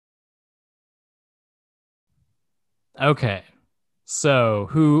Okay.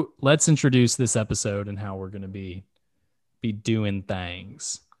 So, let's introduce this episode and how we're going to be doing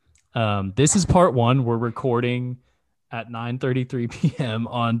things. This is part 1. We're recording at 9:33 p.m.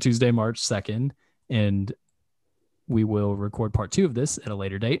 on Tuesday, March 2nd, and we will record part 2 of this at a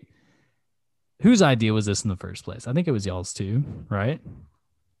later date. Whose idea was this in the first place? I think it was y'all's too, right?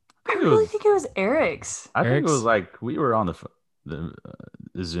 I It really was. think it was Eric's. I think it was Eric's? like we were on the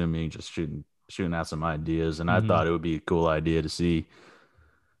Zoom meeting, just shooting out some ideas, and I Mhm. thought it would be a cool idea to see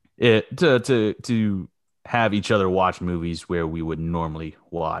it to have each other watch movies where we would normally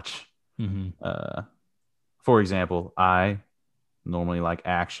watch. Mhm. Uh, for example, I normally like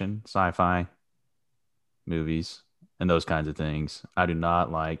action, sci-fi movies, and those kinds of things. I do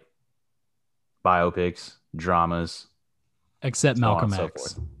not like biopics, dramas, Except so on and Malcolm so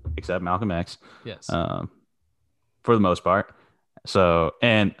forth, X. except Malcolm X, Yes. um, for the most part. So,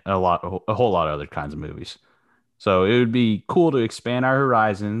 and a whole lot of other kinds of movies. So it would be cool to expand our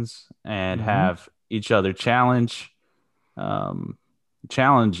horizons and Mhm. have each other um,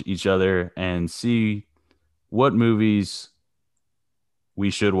 challenge each other and see what movies we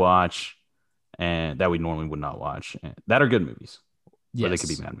should watch and that we normally would not watch and that are good movies or they could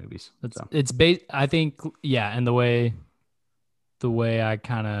be Yes. bad movies. It's So it's I think, yeah, and the way I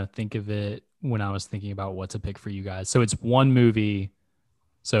kind of think of it when I was thinking about what to pick for you guys. So it's one movie.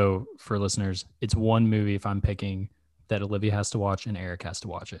 So for listeners, it's one movie if I'm picking that Olivia has to watch and Eric has to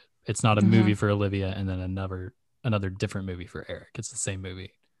watch it. It's not a movie Hmm. for Olivia and then another different movie for Eric. It's the same movie. yeah,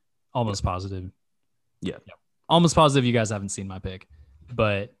 Almost positive. yeah, Almost positive you guys haven't seen my pick.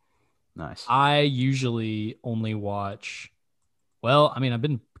 But nice. I usually only watch, well, I mean, I've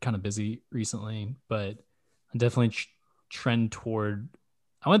been kind of busy recently, but I definitely trend toward.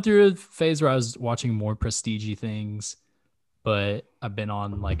 I went through a phase where I was watching more prestige things, but I've been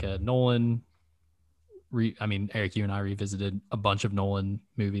on like a Nolan. I mean, Eric, you and I revisited a bunch of Nolan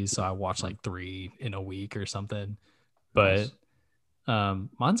movies, so I watched like 3 in a week or something. But Nice.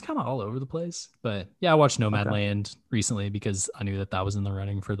 mine's kind of all over the place. But yeah, I watched Okay. Nomadland recently because I knew that was in the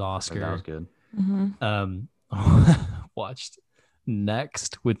running for the I heard that was Oscar. good. Hmm. Um, watched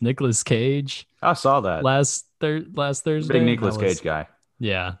Next with Nicolas Cage I saw that. last Big Thursday, and that Nicolas Cage was, guy.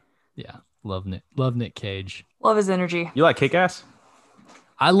 yeah, yeah, love Nick Cage. Love his energy. You like Kick-Ass?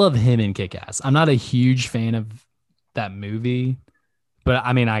 I love him in Kick Ass. I'm not a huge fan of that movie, but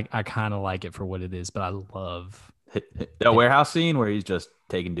I mean, I kind of like it for what it is. But I love That him. warehouse scene where he's just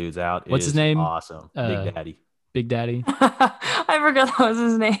taking dudes out What's his is name? awesome. Big Uh, Daddy. Big Daddy. I forgot that was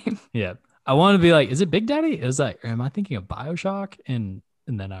his name. Yeah, I want to be like, is it Big Daddy? It was like, am I thinking of Bioshock? And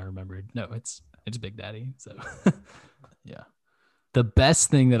then I remembered, no, it's Big Daddy. So Yeah. the best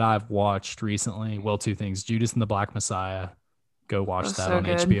thing that I've watched recently, well, 2 things: Judas and the Black Messiah. Go That watch was that so on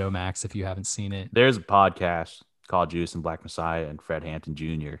good. HBO Max if you haven't seen it. There's a podcast called Juice and Black Messiah and Fred Hampton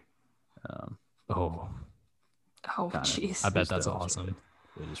Jr. Um, Oh, Oh, kind of I jeez. bet just that's tells you awesome.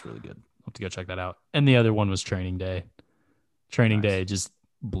 it is really good. I'll have to go check that out. And the other one was Training Day. Training Nice. Day just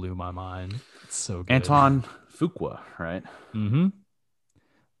blew my mind. It's so good. Anton Fuqua, right? Mm-hmm.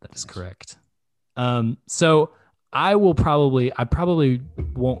 That is Nice. correct. So I probably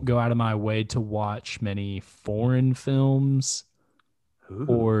won't go out of my way to watch many foreign films Ooh.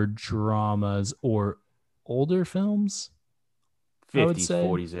 or dramas or older films, I would 50s, say.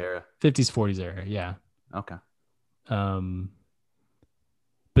 40s era. 50s, 40s era, yeah. Okay. Um,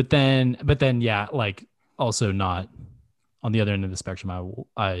 but then, yeah, like also not on the other end of the spectrum.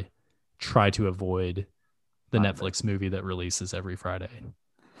 I try to avoid the I bet. Netflix movie that releases every Friday.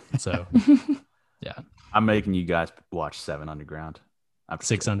 So yeah, I'm making you guys watch Seven Underground. I'm just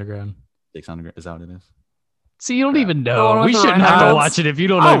 6 kidding. Underground. Six Underground. Is that what it is? See, you don't Crap. even The one know. with We the shouldn't Ryan have to Reynolds. watch it if you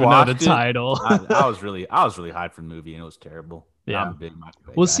don't I even know the watched it. title. I was really hyped for the movie and it was terrible. Yeah. I'm a big Michael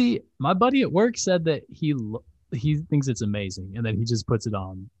Bay Well, guy. see, my buddy at work said that he thinks it's amazing, and then he just puts it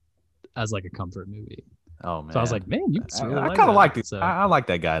on as like a comfort movie. Oh man. So I was like, man, you I, really I like kind of that. like it. So I like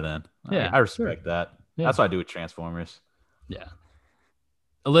that guy then. yeah, I sure. respect that. Yeah, That's what I do with Transformers. yeah.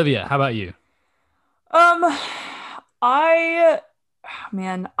 Olivia, how about you? Um, I,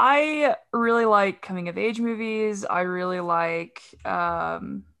 man, I really like coming of age movies. I really like, I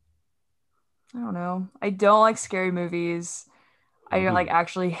don't know. I don't like scary movies. I like Ooh.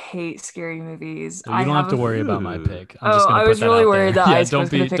 actually hate scary movies. So I you don't have have to a worry about my Ooh. pick. I'm Oh, just gonna I put was that really out worried there. that Yeah, Ice was going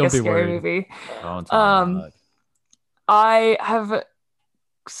to pick a don't be scary worried. movie. Don't tell me Um, that. I have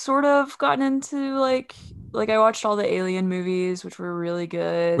sort of gotten into like I watched all the Alien movies, which were really Were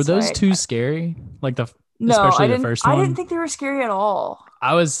good. So those too scary? Like no, especially the first I didn't one. think they were scary at all.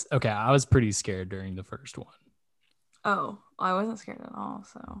 I was okay. I was pretty scared during the first one. Oh, I wasn't scared at all.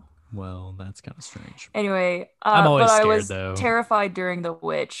 So Well, that's kind of strange. anyway, I'm always but I scared, was though. terrified during The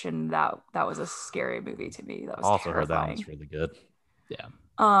Witch, and that was a scary movie to me. That was Also heard that terrifying. one's really good. Yeah.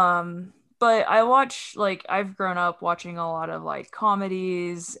 But I watch like I've grown up watching a lot of like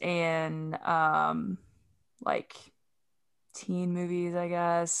comedies and like teen movies, I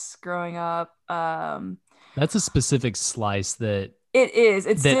guess, growing up. That's a specific slice that It is.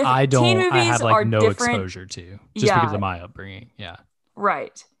 It's that I teen don't. I movies have like are no different. exposure to just because Yeah. of my upbringing. Yeah.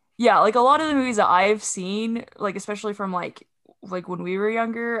 Right. Yeah, like a lot of the movies that I've seen, like especially from like when we were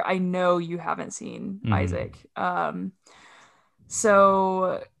younger, I know you haven't seen Mhm. Isaac.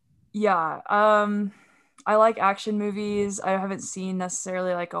 So yeah, I like action movies. I haven't seen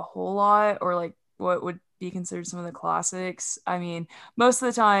necessarily like a whole lot or like what would be considered some of the classics. I mean, most of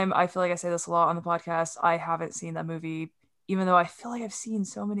the time, I feel like I say this a lot on the podcast, I haven't seen that movie, even though I feel like I've seen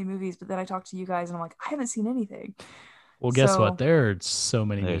so many movies, but then I talk to you guys and I'm like, I haven't seen anything. Well, guess So- what? There are so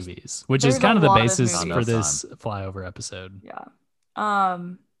many There's- movies, which is there's kind a of the lot of basis movies. for Not enough this flyover episode. Yeah.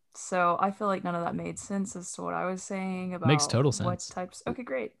 So I feel like none of that made sense as to what I was saying about Makes total what sense. types. Okay,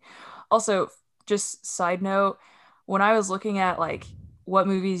 great. Also, just side note, when I was looking at like what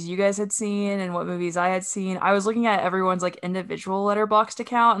movies you guys had seen and what movies I had seen, I was looking at everyone's like individual Letterboxd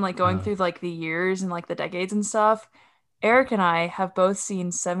account and like going Uh-huh. through like the years and like the decades and stuff. Eric and I have both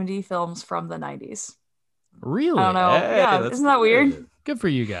seen 70 films from the 90s. Really? I don't know. Hey, Yeah, that's isn't that weird? good. Good for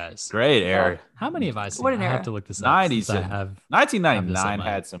you guys. Great, Yeah. Eric. How many have I seen? What an I have era. to look this up. 90s. Since I have. 1999 my-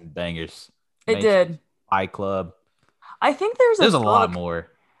 had some bangers. It did. Fight Club. I think there's There's a lot book. more.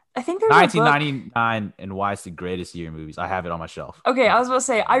 I think there's a book. 1999 and Why It's the Greatest Year movies. I have it on my shelf. Okay, I was about to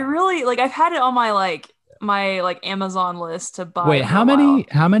say I really like I've had it on my like Amazon list to buy. Wait, for how a many? while.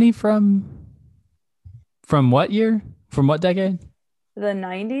 How many from what year? From what decade? The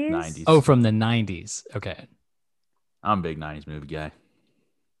 90s? 90s. Oh, from the 90s. Okay. I'm a big 90s movie guy.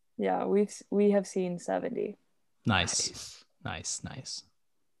 Yeah, we have seen 70. Nice. Nice.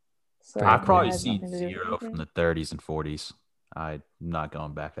 So I've it probably has seen nothing to do with zero from anything. the 30s and 40s. I'm not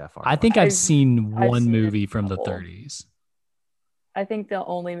going back that far. I think I've I've- seen I've one seen a movie from the couple. 30s. I think the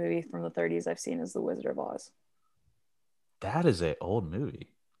only movie from the 30s I've seen is The Wizard of Oz. that is an old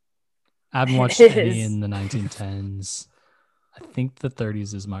movie. I haven't It watched any is. in the 1910s. I think the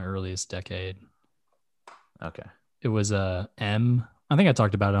 30s is my earliest decade. Okay. It was M. I think I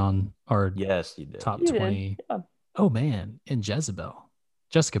talked about it on our Yes, you did. top You did, 20. yeah. Oh man, and Jezebel.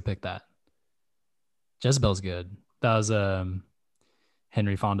 Jessica picked that. Jezebel's good. That was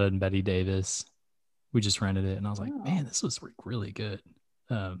Henry Fonda and Betty Davis. We just rented it and I was like, Oh. man, this was really good.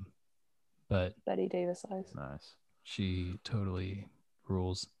 But Betty Davis eyes. Nice. she totally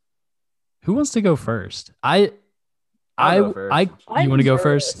rules. Who wants to go first? I I'll go first. you want to go I'm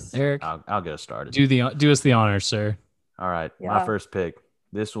first, nervous. Eric? I'll get started. Do us the honor, sir. All right. My Yeah. first pick.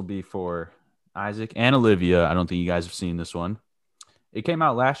 This will be for Isaac and Olivia. I don't think you guys have seen this one. It came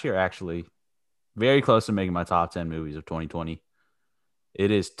out last year, actually. Very close to making my top 10 movies of 2020. It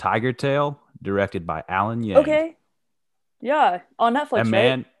is Tiger Tail, directed by Alan Yang. Okay. Yeah, on Netflix, A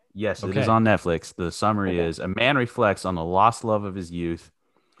man, right? yes, it Okay. is on Netflix. The summary Okay. is a man reflects on the lost love of his youth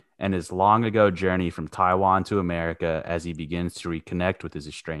and his long ago journey from Taiwan to America as he begins to reconnect with his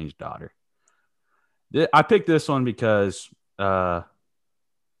estranged daughter. I picked this one because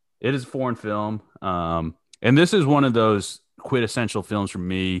it is a foreign film. And this is one of those quintessential films for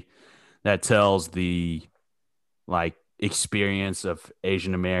me that tells the experience of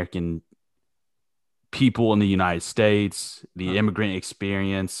Asian American people in the United States, the immigrant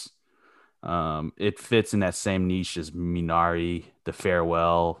experience. It fits in that same niche as Minari, The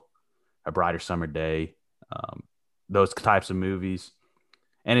Farewell, A Brighter Summer Day, those types of movies.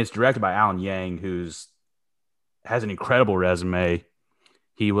 And it's directed by Alan Yang, has an incredible resume.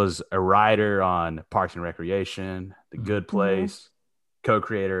 He was a writer on Parks and Recreation, The Good Place,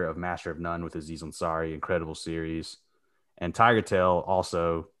 co-creator of Master of None with Aziz Ansari, incredible series. And Tiger Tail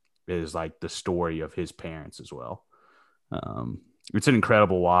also is like the story of his parents as well. It's an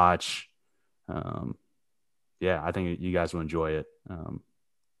incredible watch. Yeah, I think you guys will enjoy it.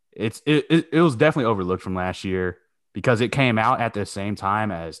 It was definitely overlooked from last year because it came out at the same time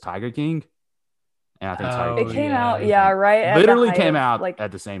as Tiger King. And I think Tiger It Oh, King came yeah. out, yeah, right. at the literally height came of, out like,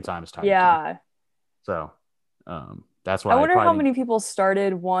 at the same time as Tiger King. yeah. So that's why I wonder how probably- many people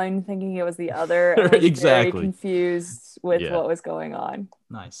started one thinking it was the other and was Exactly. very confused with Yeah. what was going on.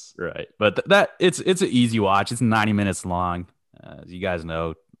 Nice. Right. But that it's an easy watch. It's 90 minutes long. As you guys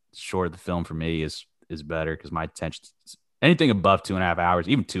know, short the film for me is better because my attention, anything above 2.5 hours,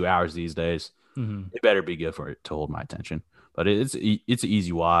 even 2 hours these days, it better be good for it to hold my attention. But it's an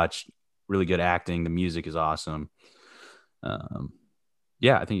easy watch, really good acting. The music is awesome.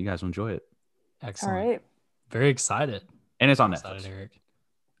 Yeah, I think you guys will enjoy it. All Excellent. right. Very excited. And it's on Excited, Netflix.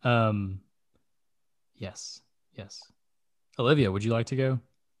 Eric. Yes. Olivia, would you like to go?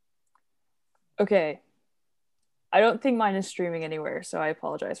 Okay. I don't think mine is streaming anywhere, so I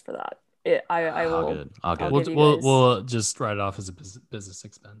apologize for that. I All will. good. All good. I'll We'll give you we'll, guys- we'll just write it off as a business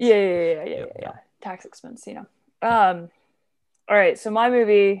expense. Yeah. Yep. Tax expense, you know. All right. So my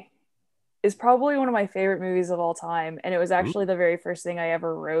movie is probably one of my favorite movies of all time, and it was actually the very first thing I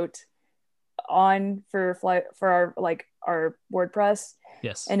ever wrote on for our WordPress,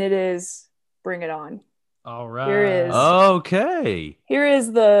 Yes. and it is Bring It On. All right. Here is- Okay. Here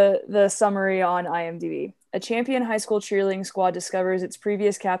is the summary on IMDb. A champion high school cheerleading squad discovers its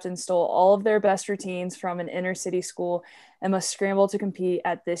previous captain stole all of their best routines from an inner city school and must scramble to compete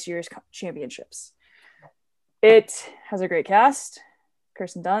at this year's championships. It has a great cast: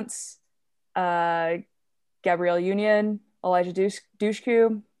 Kirsten Dunst, Gabrielle Union, Elijah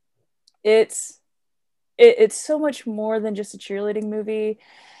Dushku. It's so much more than just a cheerleading movie.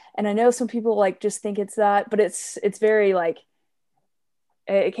 And I know some people like just think it's that, but it's very like,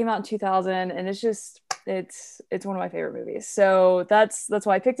 it came out in 2000, and it's one of my favorite movies. So that's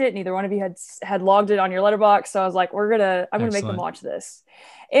why I picked it. Neither one of you had logged it on your letterbox, so I was like, I'm gonna make them watch this.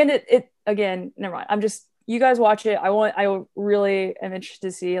 And it again, never mind. You guys watch it. I really am interested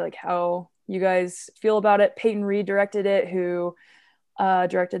to see like how you guys feel about it. Peyton Reed directed it, who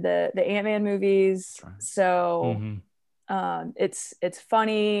directed the Ant-Man movies. Right. So it's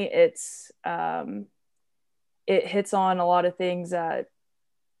funny. It hits on a lot of things that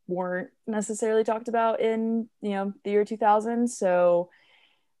weren't necessarily talked about in the year 2000. So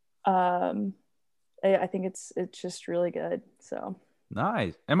I think it's just really good. So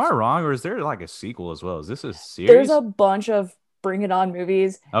Nice. Am I wrong, or is there like a sequel as well? Is this a series? there's a bunch of Bring It On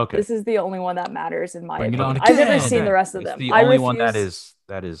movies. Okay. This is the only one that matters in my Bring It opinion. On I've never again. seen the rest of It's them. the I only refuse, one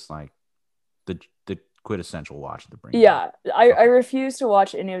that is like the quintessential watch of the Bring It On. Yeah, I refuse to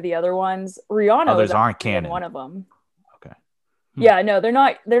watch any of the other ones. Rihanna Others was aren't actually in canon. one of them. Okay. Yeah, no, they're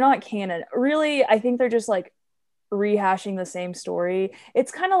not canon. Really, I think they're just like rehashing the same story.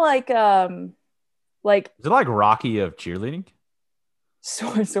 It's kind of like Is it like Rocky of cheerleading?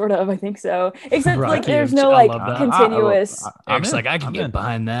 sort of, I think so. Except like Rocky there's of no I like love that. continuous Eric's in. like, I can I'm get in.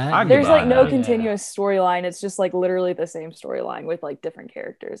 behind that. I can there's get like behind no that. continuous storyline. It's just like literally the same storyline with like different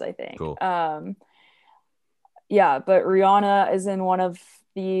characters, I think. Cool. Yeah, but Rihanna is in one of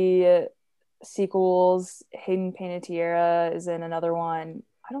the sequels. Hayden Panettiere is in another one.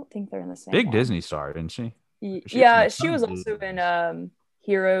 I don't think they're in the same Big one. Disney star, didn't she? Yeah, She's in she was some also Disney. in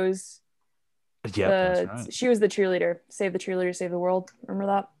Heroes. Yep, that's right. She was the cheerleader. Save the cheerleader, save the world. Remember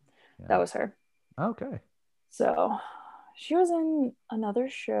that? Yeah. That was her. Okay. So she was in another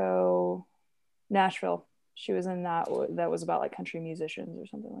show, Nashville. She was in that was about like country musicians or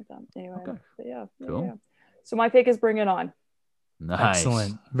something like that. Anyway, Okay. but yeah, Cool. yeah. So my pick is Bring It On. Nice.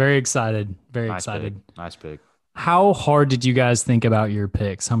 Excellent. Very excited. Very Nice excited. pick. Nice pick. How hard did you guys think about your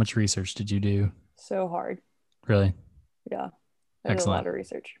picks? How much research did you do? So hard. Really? Yeah. I did a Excellent. lot of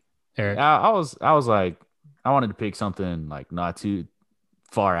research. Eric? I was like, I wanted to pick something like not too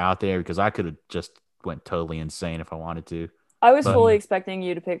far out there because I could have just went totally insane if I wanted to. I was But- fully expecting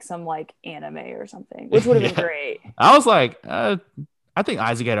you to pick some like anime or something, which would have Yeah. been great. I was like, I think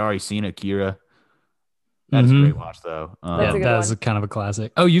Isaac had already seen Akira. That's a Mhm. great watch though. That's a good that was one. kind of a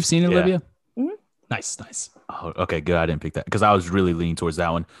classic. Oh, you've seen it, Yeah. Olivia? Mhm. Nice. Oh, okay, good. I didn't pick that because I was really leaning towards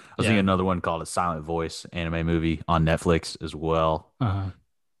that one. I was Yeah. thinking another one called A Silent Voice anime movie on Netflix as well. Uh-huh.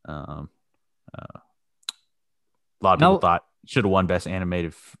 A lot of people Now- thought should have won Best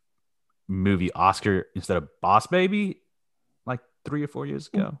Animated Movie Oscar instead of Boss Baby like 3 or 4 years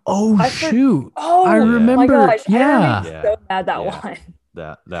ago. Oh, I for- shoot. Oh, I my remember. gosh. I Yeah. remember so mad that Yeah. one.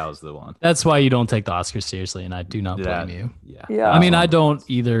 That was the one. That's why you don't take the Oscars seriously, and I do not blame That- you. Yeah. Yeah. I mean, I don't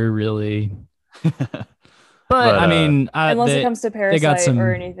either, really. But I mean, Unless it they, comes to they Parasite got some.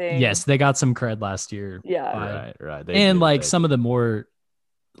 or anything. Yes, they got some cred last year. Yeah. right. And did. like some of the more,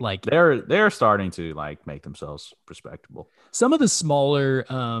 like they're starting to like make themselves respectable. some of the smaller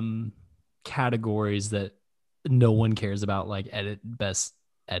categories that no one cares about, like best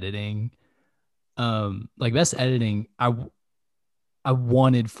editing. Like best editing, I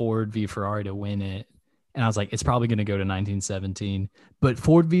wanted Ford v Ferrari to win it, and I was like, it's probably going to go to 1917, but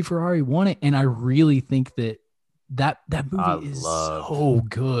Ford v Ferrari won it, and I really think that movie is so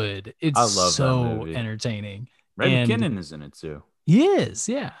good. It's I love that so movie. entertaining. Ray And- McKinnon is in it too. He is,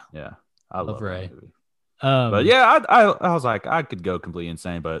 yeah. Yeah, I Love love Ray. That movie. But But yeah, I was like, I could go completely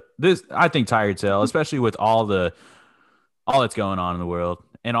insane. But I think Tired Tail, especially with all that's going on in the world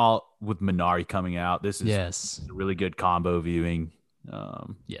and all with Minari coming out, this is Yes. a really good combo viewing.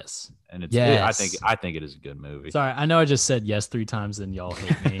 Yes. And it's Yes. I think it is a good movie. Sorry, I know I just said yes 3 times and y'all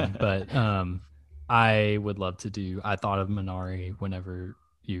hate me, but I would love to do. I thought of Minari whenever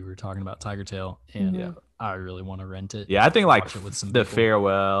you were talking about Tiger Tail, and Mhm. I really want to rent it. Yeah, I think like watch it with some The people.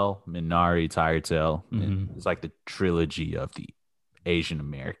 Farewell, Minari, Tiger Tail. Mhm. It's like the trilogy of the Asian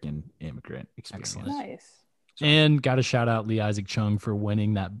American immigrant experience. Excellent. Nice. So, And got to shout out Lee Isaac Chung for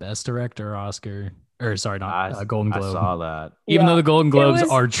winning that Best Director Oscar, or sorry, not Golden Globe. I saw that. Even though the Golden Globes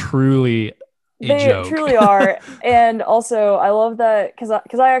was- are truly a They joke. truly are. And also, I love that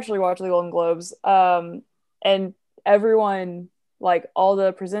because I actually watched the Golden Globes. And everyone, like all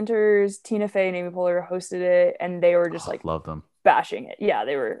the presenters, Tina Fey and Amy Poehler hosted it, and they were just like Love them. bashing it. Yeah,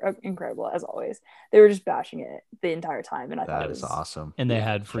 they were incredible as always. They were just bashing it the entire time, and I thought That it is was awesome. And they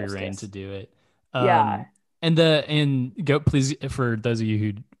had free Justice. reign to do it. Yeah. And go please, for those of you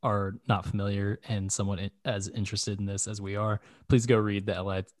who are not familiar and somewhat as interested in this as we are, please go read the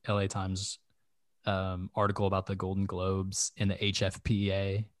LA Times article about the Golden Globes and the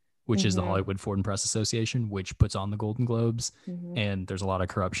HFPA, which is the Mhm. Hollywood Foreign Press Association, which puts on the Golden Globes. Mhm. And there's a lot of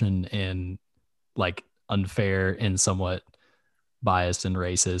corruption and like unfair and somewhat biased and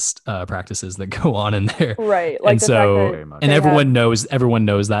racist practices that go on in there. Right. Like And the so, fact Very much. that and they everyone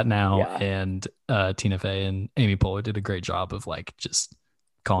knows that now. Yeah. And Tina Fey and Amy Poehler did a great job of like just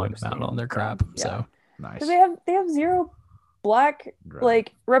calling them out on their crap. Yeah. So Nice. because they have zero black Right.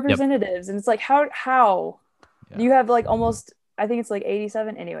 like representatives, and it's like how Yeah. you have like almost, I think it's like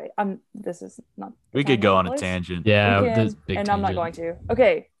 87. Anyway, this is not. the We time could go or on a place. tangent. yeah, We can, this big and I'm not tangent. going to.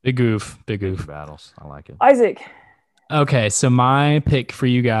 Okay, Big goof. Battles. I like it. Isaac. Okay, so my pick for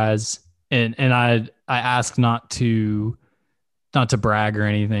you guys, and I ask not to brag or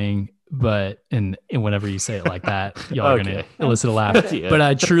anything, but and whenever you say it like that, y'all are gonna Okay. elicit a laugh. Okay. Yeah. But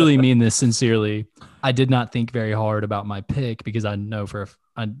I truly mean this sincerely. I did not think very hard about my pick because I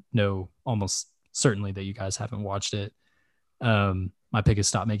know almost certainly that you guys haven't watched it. My pick is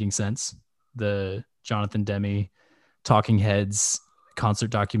Stop Making Sense, the Jonathan Demme Talking Heads concert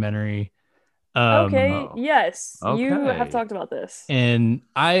documentary. Okay, Oh. yes, you Okay. have talked about this. And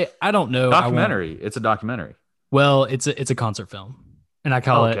I don't know. Documentary. It's a documentary. Well, it's a concert film, and I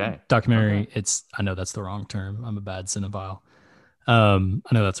call Okay. it documentary. Okay. I know that's the wrong term. I'm a bad cinephile. I know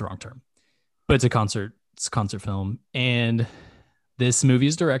that's the wrong term, but it's a concert film. And this movie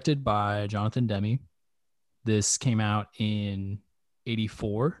is directed by Jonathan Demme. This came out in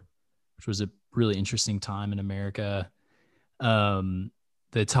 '84, which was a really interesting time in America.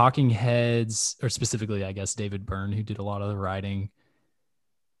 The Talking Heads, or specifically, I guess, David Byrne, who did a lot of the writing,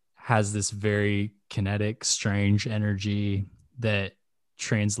 has this very kinetic, strange energy that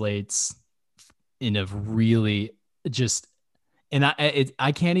translates in a really just, and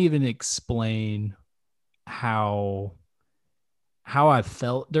I can't even explain how I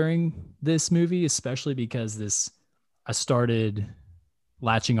felt during this movie, especially because I started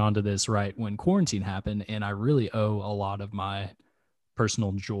latching onto this right when quarantine happened, and I really owe a lot of my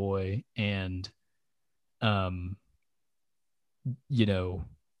personal joy and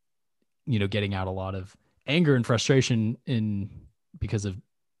getting out a lot of anger and frustration because of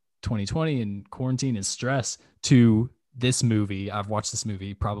 2020 and quarantine and stress to this movie. I've watched this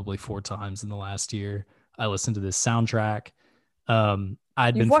movie probably 4 times in the last year. I listened to this soundtrack.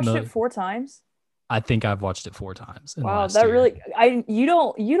 You've watched it 4 times? I think I've watched it 4 times. In the Wow, last that year. really you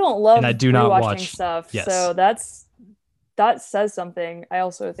don't love And I do not rewatching watch stuff. Yes. So that says something. I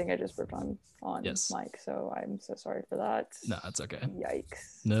also think I just burped on Yes. Mike, so I'm so sorry for that. No, it's okay.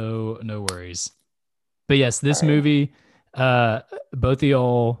 Yikes. No worries. But yes, this Sorry. movie, both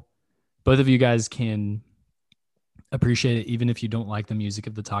of you guys can appreciate it, even if you don't like the music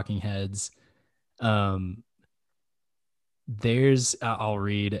of the Talking Heads. I'll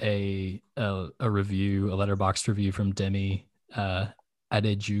read a review, a letterboxd review from Demi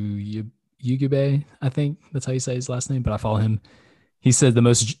Adejuyigbe, I think that's how you say his last name, but I follow him. He said,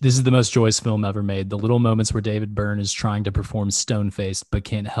 this is the most joyous film ever made. The little moments where David Byrne is trying to perform stone-faced but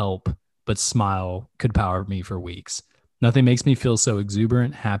can't help but smile could power me for weeks. Nothing makes me feel so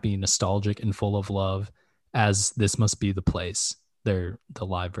exuberant, happy, nostalgic, and full of love as This Must Be the Place, the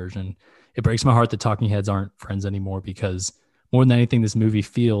live version. It breaks my heart that Talking Heads aren't friends anymore, because more than anything, this movie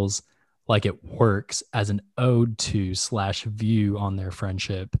feels like it works as an ode to / view on their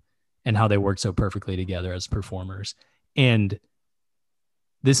friendship and how they work so perfectly together as performers. And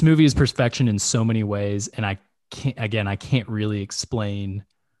this movie is perfection in so many ways. And I can't really explain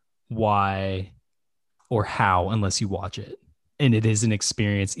why or how unless you watch it. And it is an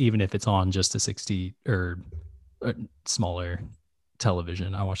experience, even if it's on just a 60 or smaller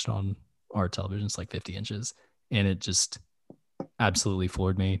television. I watched it on our television. It's like 50 inches, and it just absolutely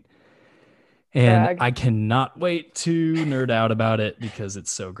floored me. And Brag. I cannot wait to nerd out about it because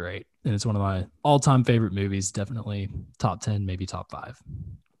it's so great. And it's one of my all-time favorite movies. Definitely top 10, maybe top 5.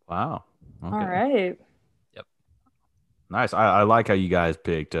 Wow. Okay. All right. Nice. I like how you guys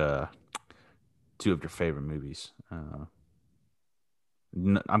picked 2 of your favorite movies. I'm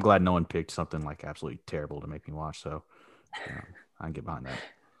glad no one picked something like absolutely terrible to make me watch. So I can get behind that.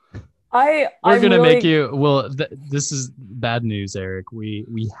 We're I'm gonna really, make you. Well, this is bad news, Eric.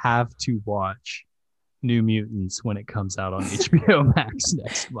 We have to watch New Mutants when it comes out on HBO Max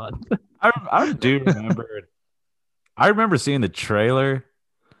next month. I do remember. I remember seeing the trailer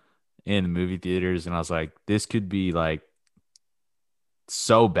in the movie theaters, and I was like, "This could be like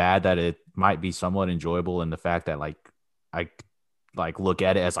so bad that it might be somewhat enjoyable." And the fact that like I like look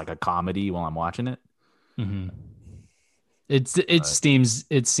at it as like a comedy while I'm watching it. Mm-hmm. It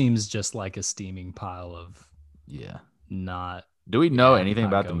seems just like a steaming pile of Yeah. not. Do we know Yeah, anything not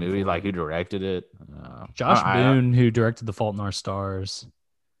about the going movie? Like forward. who directed it? Josh Boone, who directed The Fault in Our Stars,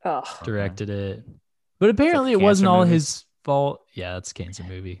 ugh. directed it. But apparently it cancer wasn't all movie? his fault. Yeah, it's a cancer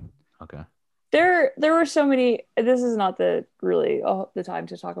movie. Okay. There were so many. This is not the time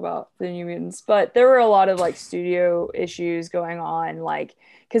to talk about the New Mutants, but there were a lot of like studio issues going on, like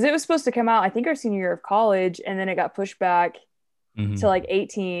because it was supposed to come out, I think, our senior year of college, and then it got pushed back Mhm. to like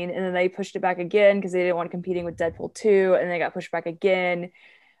 18, and then they pushed it back again because they didn't want competing with Deadpool 2, and they got pushed back again,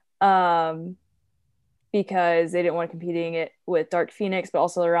 because they didn't want competing it with Dark Phoenix, but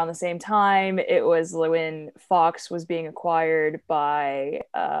also around the same time, it was when Fox was being acquired by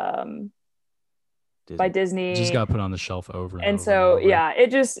Disney. It just got put on the shelf over and And over so and over. yeah,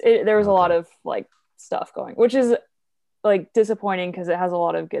 there was a Okay. lot of like stuff going, which is like disappointing because it has a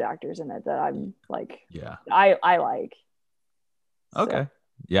lot of good actors in it that I'm like Yeah. I like. So, Okay.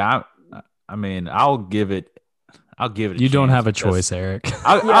 Yeah. I mean, I'll give it. You don't chance have a because choice, Eric.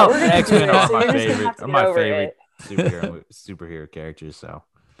 yeah, we're gonna do X-Men it, are so my you're just gonna favorite. have to Are get my over favorite it. superhero characters. So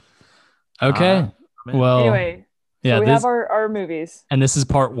Okay. I'm in. Well, Anyway, yeah, so we this have our movies. and this is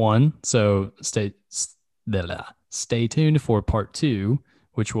part 1. So stay tuned for part 2,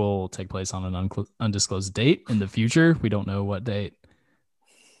 which will take place on an undisclosed date in the future. We don't know what date.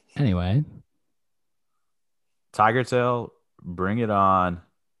 Anyway, Tiger Tail, bring it on,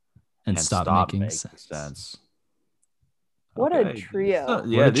 and stop making sense. What Okay. a trio.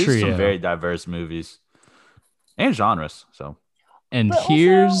 Yeah, What a these are some trio. very diverse movies and genres. So And But also-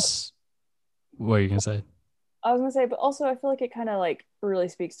 here's what are you gonna say? I was gonna say, but also I feel like it kind of like really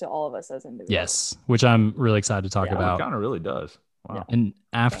speaks to all of us as individuals. Yes, which I'm really excited to talk Yeah. it about. kind of really does. Wow. And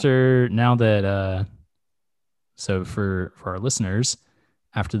after now that so for our listeners,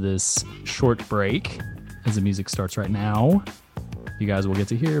 after this short break, as the music starts right now, you guys will get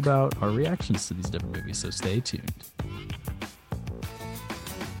to hear about our reactions to these different movies. So stay tuned.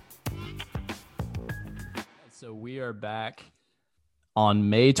 So we are back on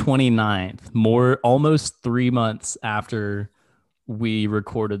May 29th, almost 3 months after we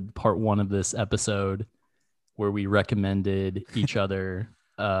recorded part 1 of this episode, where we recommended each other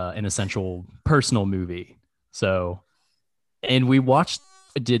an essential personal movie. So, and we watched.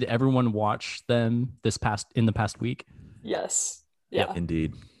 Did everyone watch them in the past week? Yes. Yeah.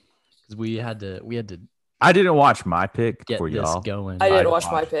 Indeed. Because we had to I didn't watch my pick get for this y'all. going. I didn't I'd watch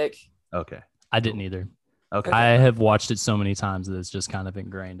my watch. pick. Okay. I didn't either. Okay. I have watched it so many times that it's just kind of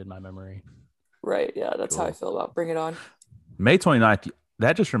ingrained in my memory. Right. Yeah. That's how I Cool. feel about Bring It On. May 29th.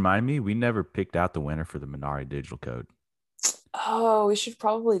 That just reminded me, we never picked out the winner for the Minari Digital Code. Oh, we should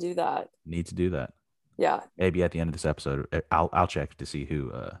probably do that. Need to do that. Yeah. Maybe at the end of this episode, I'll check to see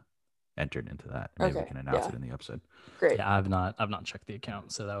who entered into that. Maybe we Okay, can announce yeah. it in the episode. Great. Yeah, I've not checked the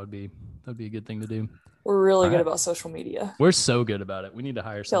account, so that would be a good thing to do. We're really All good right. about social media. We're so good about it. We need to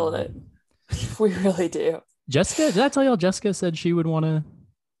hire someone. Killing it. We really do. Jessica, did I tell y'all Jessica said she would want to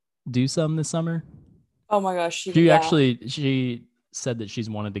do some this summer? Oh my gosh. She said that she's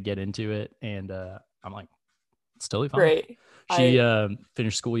wanted to get into it, and I'm like, it's totally fine. Great. She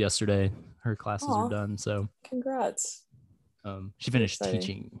finished school yesterday. Her classes Aw. are done, so Congrats. she finished exciting.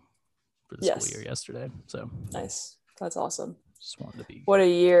 teaching for the Yes. school year yesterday. So Nice. That's awesome. just wanted to be. What a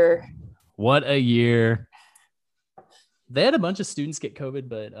year. What a year! They had a bunch of students get COVID,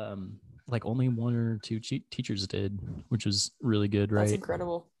 but like only 1 or 2 teachers did, which was really good, right? That's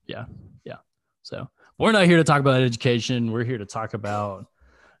incredible. Yeah. So we're not here to talk about education. We're here to talk about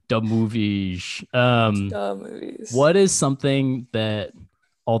the movies. Movies. What is something that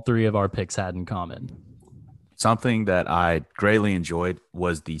all 3 of our picks had in common? Something that I greatly enjoyed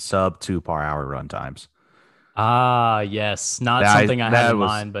was the sub 2 per hour runtimes. Ah, yes. Not That something I had that in was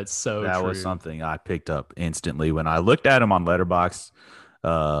mind, but so that true. was something I picked up instantly when I looked at them on Letterboxd.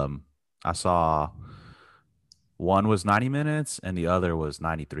 Um, I saw one was 90 minutes and the other was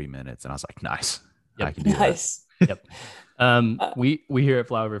 93 minutes, and I was like, nice, I Yep. can do that. Nice. Yep. Uh, We here at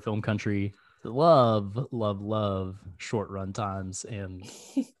Flower Film Country love short run times and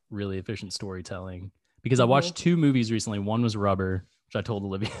really efficient storytelling. Because I watched two movies recently. One was Rubber, which I told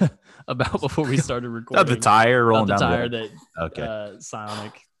Olivia about before we started Got recording. the tire rolling About the down tire the that Okay.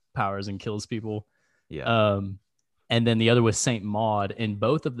 psionic powers and kills people. Yeah. And then the other was Saint Maud. And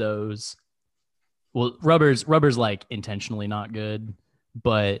both of those, well, Rubber's like intentionally not good,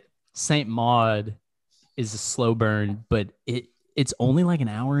 but Saint Maud is a slow burn, but it's only like an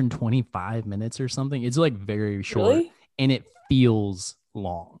hour and 25 minutes or something. It's like very short really? and it feels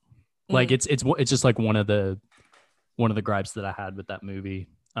long. Like it's just like one of the gripes that I had with that movie.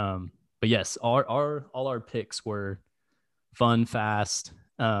 But yes, all our picks were fun, fast.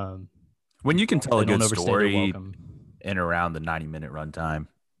 When you can tell They a don't good overstay their story welcome. in around the 90-minute runtime,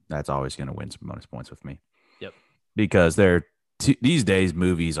 that's always going to win some bonus points with me. Yep. Because these days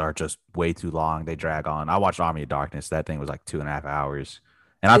movies are just way too long. They drag on. I watched Army of Darkness. That thing was like 2.5 hours,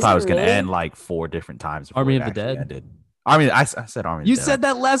 and I Is thought it it was going to really? end like 4 different times before Army it of the actually Dead. ended. I said Army. You of the Dead. said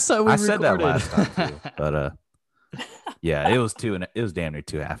that last time we I recorded. said that last time too, but yeah, it was damn near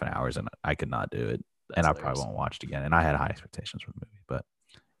 2.5 hours, and I could not do it, and I probably won't watch it again. And I had high expectations for the movie, but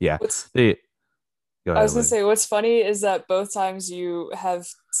yeah, go I ahead. was gonna say, what's funny is that both times you have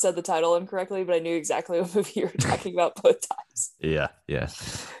said the title incorrectly, but I knew exactly what movie you were talking about both times. Yeah,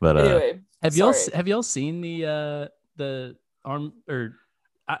 but Anyway, have sorry. y'all seen the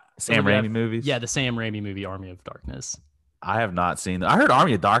Sam Olivia, Raimi movies? Yeah, the Sam Raimi movie Army of Darkness. I have not seen. I heard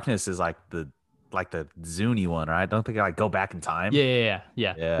Army of Darkness is like the Zuni one, right? I don't think I like go back in time. Yeah.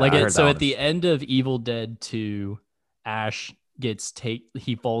 Yeah, Like I heard so that at one the is- end of Evil Dead 2, Ash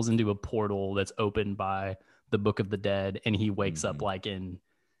he falls into a portal that's opened by the Book of the Dead, and he wakes up like in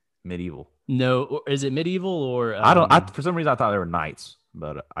medieval. No, is it medieval or I don't. For some reason, I thought they were knights,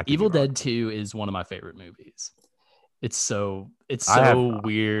 but I could be Evil wrong. Dead 2 is one of my favorite movies. It's so have-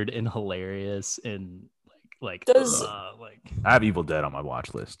 weird and hilarious and like Does- I have Evil Dead on my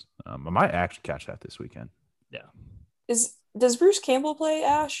watch list. I might actually catch that this weekend. Yeah. Does Bruce Campbell play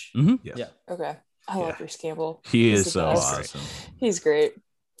Ash? Mm-hmm. Yes. Yeah. Okay. I love Bruce Campbell. He He's is the so best. awesome. He's great.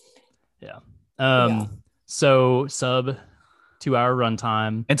 Yeah. Yeah. So sub 2-hour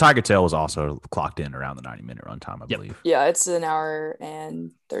runtime. And Tiger Tail was also clocked in around the 90-minute runtime, I believe. Yeah, it's an hour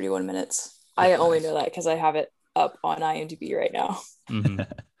and 31 minutes. I only know that because I have it up on IMDb right now. Mm-hmm.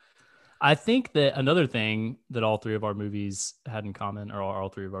 I think that another thing that all three of our movies had in common, or all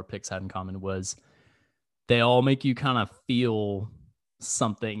three of our picks had in common, was they all make you kind of feel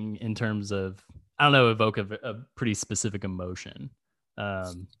something in terms of, I don't know, evoke a pretty specific emotion. I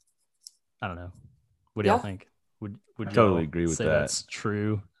don't know. What do y'all think? Would I y'all totally agree with say that. that's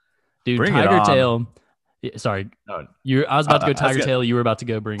true? Dude, Bring It Tiger On. Tail. Yeah, sorry, No, I was about to go I was Tiger gonna- Tail. You were about to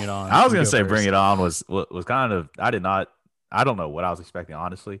go Bring It On. I was You gonna go say first. Bring It On was kind of. I don't know what I was expecting,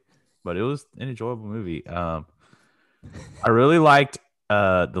 honestly, but it was an enjoyable movie. I really liked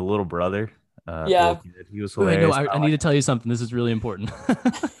the little brother. Yeah. He was Wait, hilarious. no, I need to tell you something. This is really important.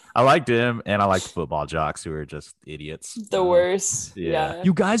 I liked him, and I liked the football jocks who were just idiots. The worst. yeah. Yeah.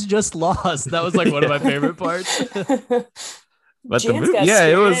 You guys just lost. That was like one of my favorite parts. But the Jan's movie, got yeah,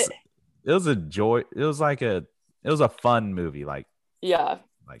 spirit. it was a joy. It was a fun movie, like Yeah.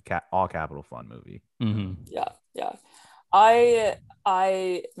 all capital fun movie. Mm-hmm. Yeah.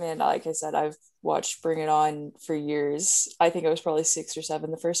 I man, like I said, I've watched Bring It On for years. I think I was probably 6 or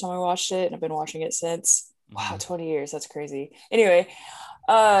 7 the first time I watched it, and I've been watching it since. Wow, 20 years. That's crazy. Anyway,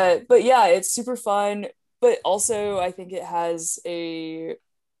 but yeah, it's super fun. But also I think it has it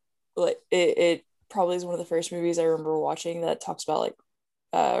probably is one of the first movies I remember watching that talks about like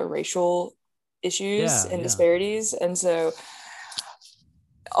racial issues and disparities. And so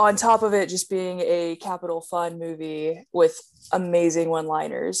on top of it just being a capital fun movie with amazing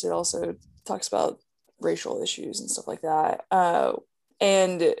one-liners, it also talks about racial issues and stuff like that.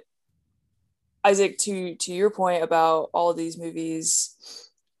 And Isaac, to your point about all of these movies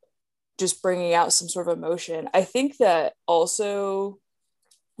just bringing out some sort of emotion, I think that also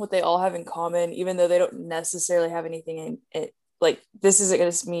what they all have in common, even though they don't necessarily have anything in it, like this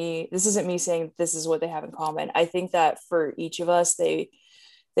isn't me saying this is what they have in common. I think that for each of us, they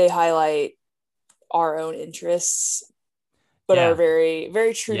highlight our own interests, but are very,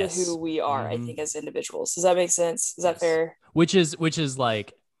 very true to who we are. I think as individuals. Does that make sense? Is that fair? Which is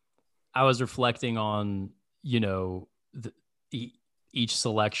like, I was reflecting on, each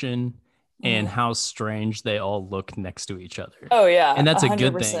selection. and how strange they all look next to each other. Oh yeah. And that's a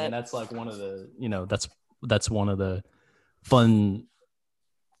good 100%. thing. And that's like one of the, that's one of the fun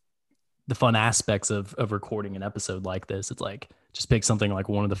aspects of recording an episode like this. It's like, just pick something like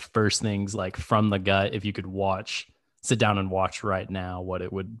one of the first things, like from the gut, if you could sit down and watch right now, what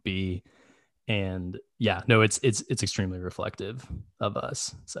it would be. And yeah, no, it's extremely reflective of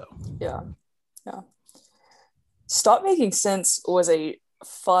us. So yeah. Stop Making Sense was a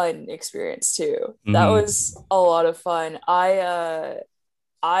fun experience too. That was a lot of fun. I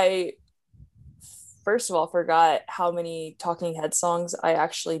first of all forgot how many Talking Head songs I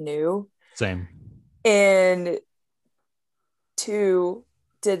actually knew. Same. And 2,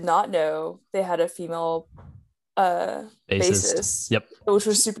 did not know they had a female bassist. Yep. Which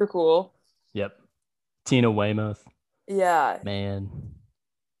was super cool. Yep. Tina Weymouth. Yeah. Man.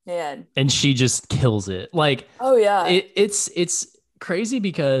 And she just kills it. Like, oh yeah. It's crazy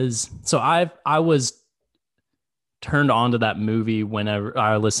because I was turned on to that movie whenever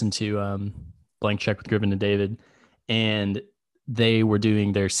I listened to Blank Check with Griffin and David, and they were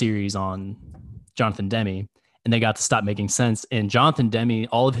doing their series on Jonathan Demme, and they got to Stop Making Sense. And Jonathan Demme,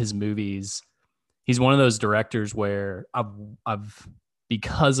 all of his movies, he's one of those directors where I've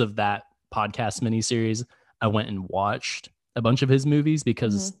because of that podcast miniseries, I went and watched a bunch of his movies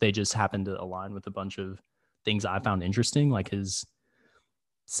because they just happened to align with a bunch of things I found interesting, like his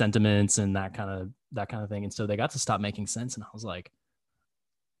sentiments and that kind of thing. And so they got to Stop Making Sense, and I was like,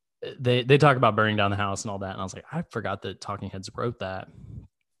 they talk about burning down the house and all that, and I was like, I forgot that Talking Heads wrote that.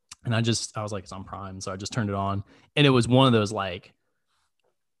 And I was like, it's on Prime, so I just turned it on, and it was one of those like,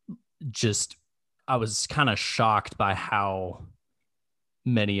 just I was kind of shocked by how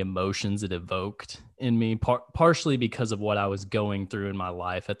many emotions it evoked in me, partially because of what I was going through in my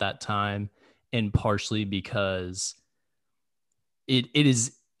life at that time, and partially because it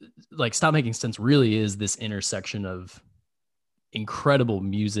is like, Stop Making Sense really is this intersection of incredible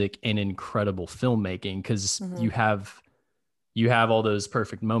music and incredible filmmaking, because you have all those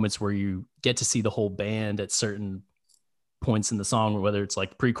perfect moments where you get to see the whole band at certain points in the song, whether it's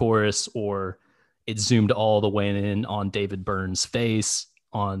like pre-chorus or it's zoomed all the way in on David Byrne's face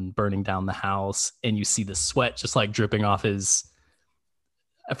on Burning Down the House, and you see the sweat just like dripping off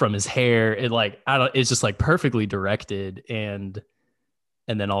from his hair. It's just like perfectly directed, and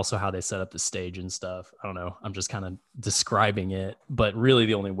then also how they set up the stage and stuff. I don't know, I'm just kind of describing it, but really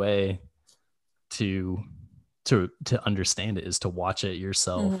the only way to understand it is to watch it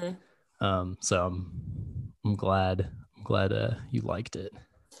yourself. So I'm glad you liked it.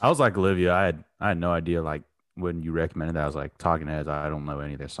 I was like Olivia. I had no idea. Like when you recommended that, I was like, Talking Heads, I don't know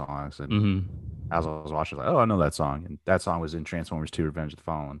any of their songs. And as I was watching, I was like, oh, I know that song. And that song was in Transformers 2: Revenge of the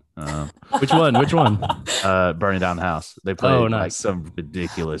Fallen. Which one? Burning Down the House. They played nice. like some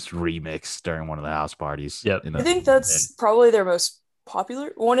ridiculous remix during one of the house parties. Yep. I think that's probably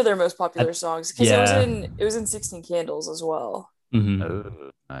one of their most popular songs, because it was in 16 Candles as well.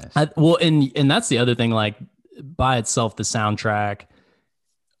 Oh, nice. And that's the other thing, like by itself, the soundtrack,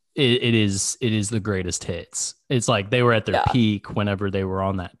 it is the greatest hits. It's like they were at their peak whenever they were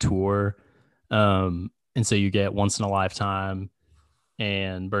on that tour. And so you get Once in a Lifetime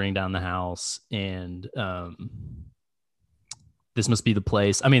and Burning Down the House and This Must Be the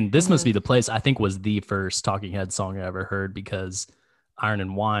Place. I mean, This Must Be the Place, I think, was the first Talking Head song I ever heard, because Iron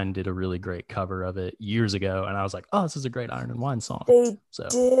and Wine did a really great cover of it years ago, and I was like, oh, this is a great Iron and Wine song. They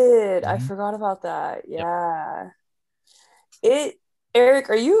did. I forgot about that. Yeah. Yep. Eric,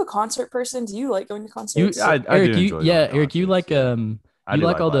 are you a concert person? Do you like going to concerts? Eric, you like I you do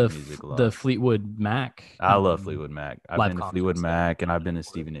like all live the Fleetwood Mac? I love Fleetwood Mac. I've been to Fleetwood Mac, and I've been to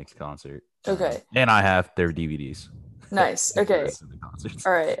Stevie Nicks concert. Okay. And I have their DVDs. Nice. Okay.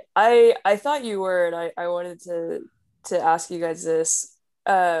 All right. I thought you were, and I wanted to ask you guys this.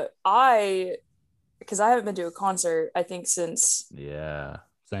 Because I haven't been to a concert, I think, since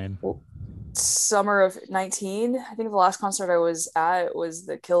Same. Summer of 19. I think the last concert I was at was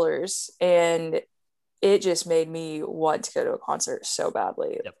The Killers, and it just made me want to go to a concert so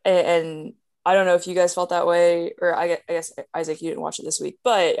badly. Yep. And I don't know if you guys felt that way, or I guess Isaac, you didn't watch it this week,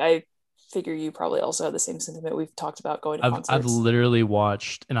 but I figure you probably also have the same sentiment. We've talked about going to concerts. I've literally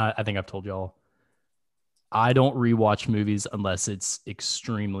watched, and I think I've told y'all, I don't rewatch movies unless it's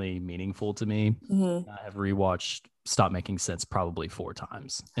extremely meaningful to me. I have rewatched Stop Making Sense probably 4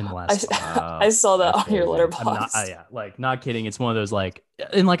 times in the last. I saw that on your Letterboxd. Not kidding. It's one of those like,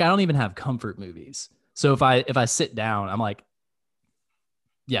 and like I don't even have comfort movies. So if I sit down, I'm like,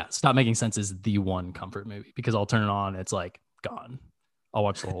 yeah, Stop Making Sense is the one comfort movie, because I'll turn it on, it's like gone. I'll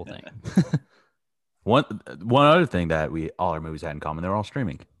watch the whole thing. One other thing that all our movies had in common, they're all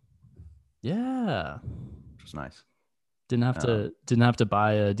streaming. Yeah. which was nice. Didn't have to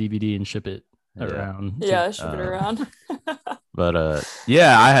buy a DVD and ship it around. Yeah, ship it around. But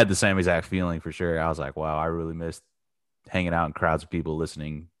yeah, I had the same exact feeling for sure. I was like, wow, I really missed hanging out in crowds of people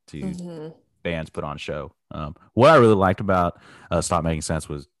listening to bands put on a show. What I really liked about Stop Making Sense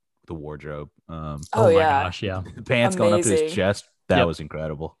was the wardrobe. Oh my yeah. gosh, yeah. The pants going up to his Amazing. chest. That was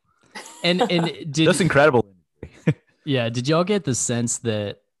incredible. And did Just incredible. yeah, did y'all get the sense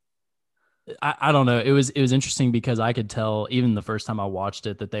that I don't know, it was interesting because I could tell even the first time I watched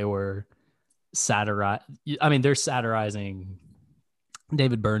it that they were they're satirizing.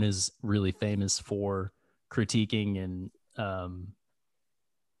 David Byrne is really famous for critiquing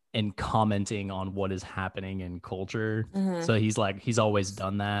and commenting on what is happening in culture. So he's always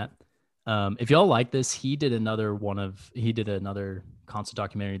done that. If y'all like this, he did another concert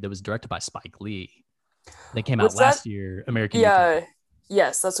documentary that was directed by Spike Lee that came out last year, American Utopia.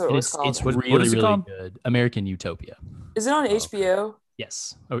 Yes, that's what it was called. It's What really, is it really called? good. American Utopia. Is it on HBO?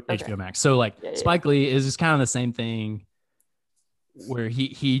 Yes. HBO Max. So like Spike Lee is just kind of the same thing where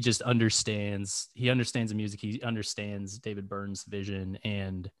he just understands the music. He understands David Byrne's vision,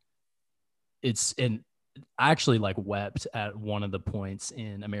 and I actually like wept at one of the points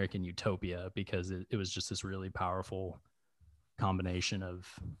in American Utopia because it was just this really powerful combination of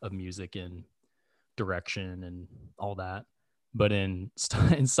music and direction and all that. But in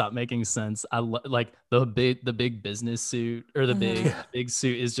Stop Making Sense, I like the big business suit, or the big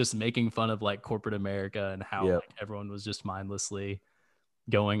suit is just making fun of like corporate America and how like everyone was just mindlessly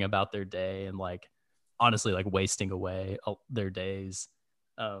going about their day and like honestly like wasting away their days.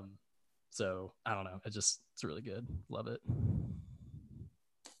 So I don't know, it's really good. Love it.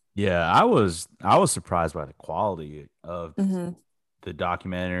 Yeah, I was surprised by the quality of the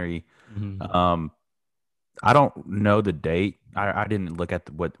documentary. I don't know the date. I didn't look at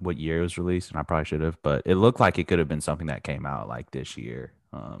what year it was released, and I probably should have, but it looked like it could have been something that came out like this year.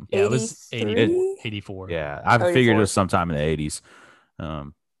 It was 84. Yeah, I figured it was sometime in the 80s.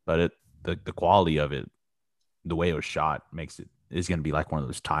 But the quality of it, the way it was shot, is going to be like one of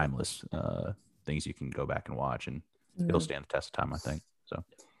those timeless things you can go back and watch, and it'll stand the test of time, I think. So,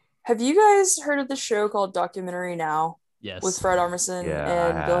 have you guys heard of the show called Documentary Now? Yes, with Fred Armisen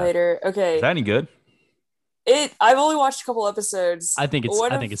and Bill Hader. Okay, is that any good? I've only watched a couple episodes. I think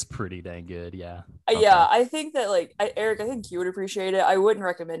it's pretty dang good. Yeah. Yeah, I think that Eric, I think you would appreciate it. I wouldn't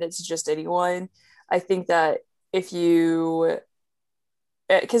recommend it to just anyone. I think that if you,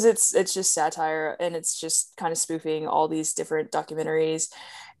 because it's just satire and it's just kind of spoofing all these different documentaries.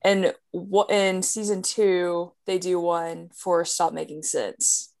 And in season 2, they do one for Stop Making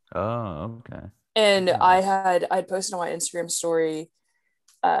Sense. Oh, okay. And I'd posted on my Instagram story,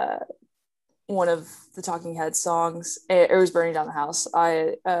 one of the Talking Heads songs. It was Burning Down the House.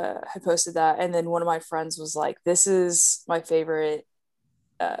 I had posted that, and then one of my friends was like, "This is my favorite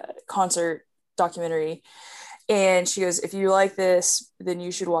concert documentary," and she goes, "If you like this, then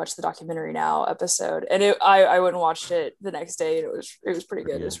you should watch the Documentary Now episode." And I went and watched it the next day, and it was pretty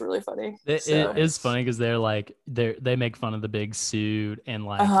good. It was really funny. It is funny because they make fun of the big suit and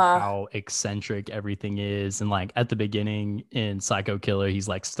like how eccentric everything is, and like at the beginning in Psycho Killer, he's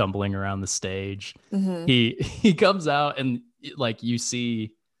like stumbling around the stage. He comes out and like you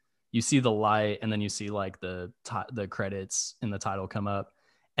see the light, and then you see like the credits and the title come up,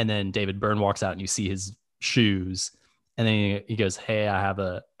 and then David Byrne walks out and you see his shoes, and then he goes, "Hey, I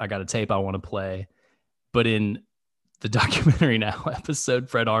got a tape I want to play." But in the Documentary Now episode,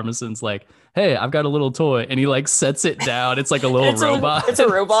 Fred Armisen's like, "Hey, I've got a little toy," and he like sets it down. It's like a little robot. It's a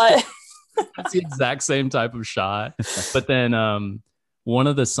robot. It's the exact same type of shot. But then one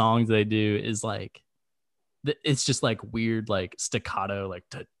of the songs they do is like, it's just like weird, like staccato, like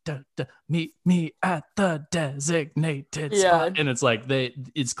meet me at the designated spot. And it's like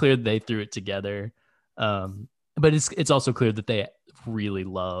it's clear they threw it together. But it's also clear that they really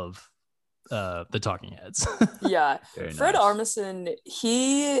love the Talking Heads. Yeah. Fred Armisen,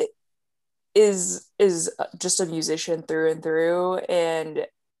 he is just a musician through and through, and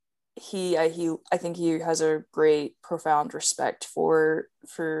I think he has a great profound respect for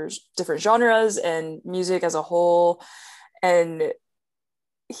different genres and music as a whole, and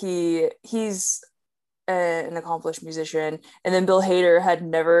he's an accomplished musician. And then Bill Hader had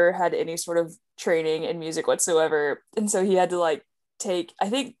never had any sort of training in music whatsoever, and so he had to like take, I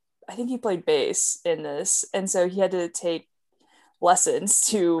think he played bass in this, and so he had to take lessons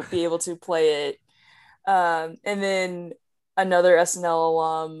to be able to play it. And then another SNL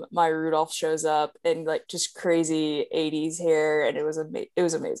alum, Maya Rudolph, shows up in like just crazy 80s hair, and it was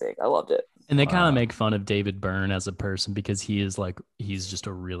amazing. I loved it. And they kind of make fun of David Byrne as a person because he's just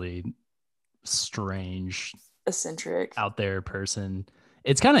a really strange, eccentric. out there person.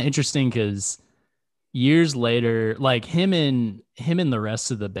 It's kind of interesting because years later, like him and the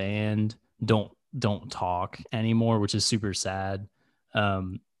rest of the band don't talk anymore, which is super sad. But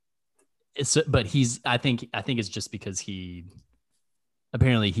I think it's just because he's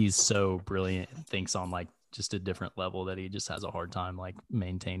so brilliant and thinks on like just a different level that he just has a hard time like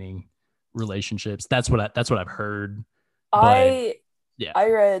maintaining relationships. That's what I've heard. But yeah, I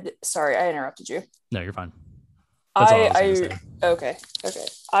read. Sorry, I interrupted you. no, you're fine. That's all I was gonna say. Okay.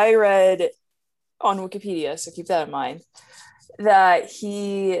 I read on Wikipedia, so keep that in mind, that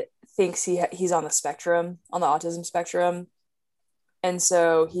he thinks he's on the spectrum, on the autism spectrum, and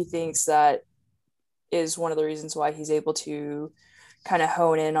so he thinks that is one of the reasons why he's able to kind of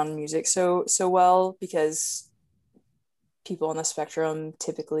hone in on music so well, because people on the spectrum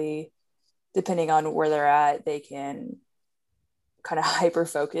typically, depending on where they're at, they can kind of hyper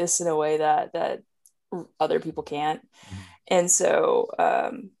focus in a way that other people can't. And so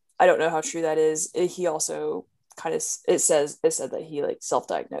I don't know how true that is. He also kind of, it said that he like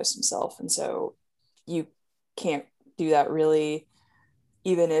self-diagnosed himself, and so you can't do that really,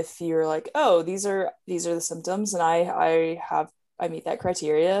 even if you're like, oh, these are the symptoms and I meet that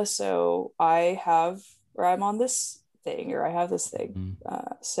criteria, so I'm on this thing, or I have this thing.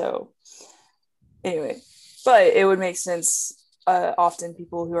 So anyway, but it would make sense. Often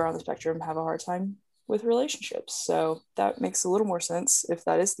people who are on the spectrum have a hard time with relationships, so that makes a little more sense if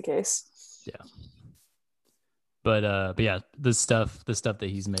that is the case. Yeah. But yeah, the stuff that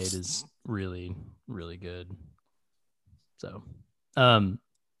he's made is really, really good. So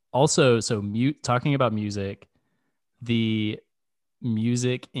also, talking about music, the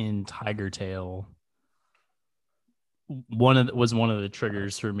music in Tiger Tail was one of the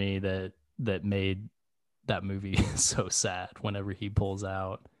triggers for me that made that movie so sad. Whenever he pulls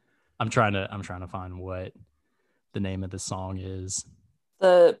out, I'm trying to find what the name of the song is.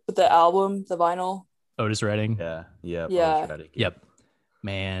 The album, the vinyl. Otis Redding. Yeah. Otis Redding. Yep.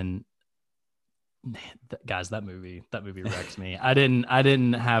 Man, guys, that movie wrecked me. I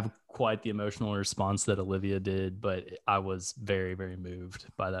didn't have quite the emotional response that Olivia did, but I was very, very moved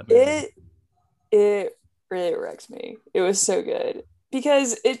by that movie. It really wrecked me. It was so good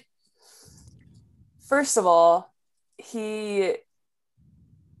because first of all, he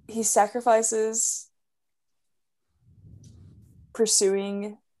sacrifices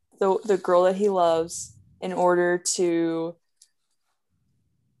pursuing the girl that he loves in order to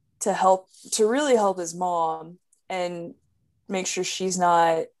really help his mom and make sure she's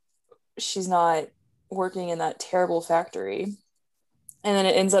not working in that terrible factory. And then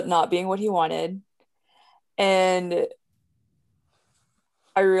it ends up not being what he wanted. And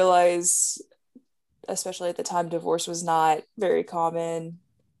I realize, especially at the time, divorce was not very common.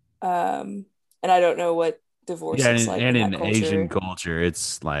 And I don't know what divorce is like. And in Asian culture,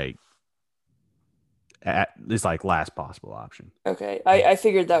 it's like last possible option. Okay. I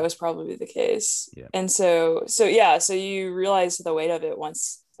figured that was probably the case. Yeah. And so you realize the weight of it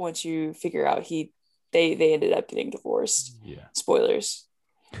once you figure out they ended up getting divorced. Yeah. Spoilers.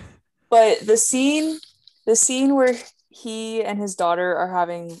 But the scene where he and his daughter are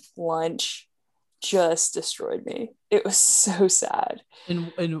having lunch just destroyed me. It was so sad.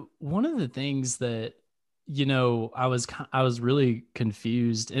 And one of the things that, I was really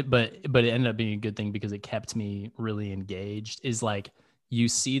confused, but it ended up being a good thing because it kept me really engaged, is like you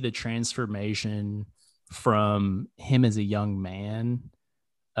see the transformation from him as a young man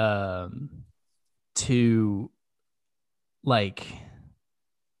to like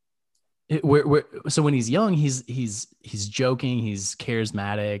so when he's young, he's joking, he's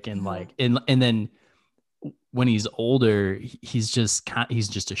charismatic, and like and then when he's older, he's just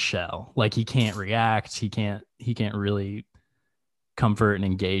a shell. Like he can't react, he can't really comfort and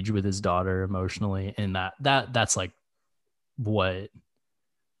engage with his daughter emotionally, and that's like what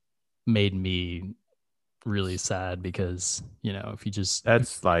made me really sad, because if you just,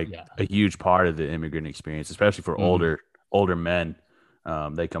 that's like a huge part of the immigrant experience, especially for older men.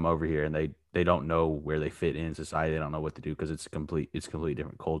 They come over here and they don't know where they fit in society. They don't know what to do because it's a completely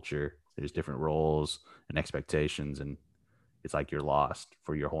different culture. There's different roles and expectations, and it's like you're lost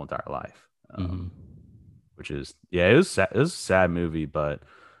for your whole entire life. Which is, it was a sad movie, but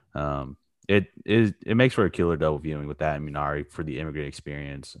it makes for a killer double viewing with that and Minari for the immigrant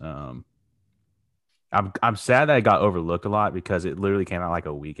experience. I'm sad that it got overlooked a lot because it literally came out like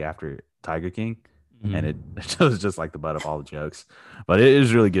a week after Tiger King. And it was just like the butt of all the jokes, but it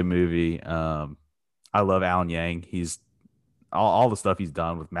is a really good movie. I love Alan Yang. He's all the stuff he's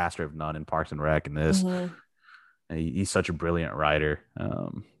done with Master of None and Parks and Rec and this. And he's such a brilliant writer.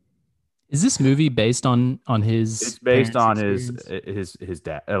 Is this movie based on his It's based parents' on experience? his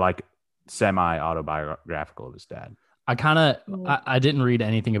dad, like semi autobiographical of his dad. I didn't read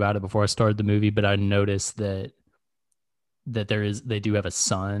anything about it before I started the movie, but I noticed that they do have a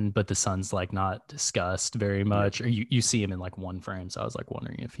son, but the son's like not discussed very Yep. much, or you see him in like one frame. So I was like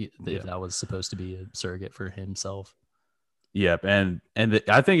wondering if Yep. that was supposed to be a surrogate for himself. Yep.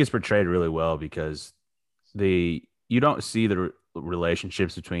 I think it's portrayed really well because you don't see the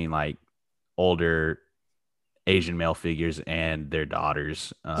relationships between like older Asian male figures and their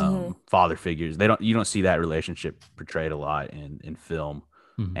daughters, Mhm. father figures. You don't see that relationship portrayed a lot in film,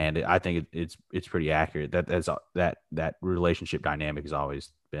 Mhm. and I think it's pretty accurate. That relationship dynamic has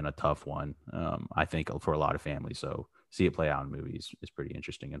always been a tough one. I think for a lot of families. So see it play out in movies is pretty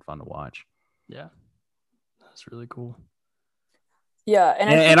interesting and fun to watch. Yeah, that's really cool. Yeah, and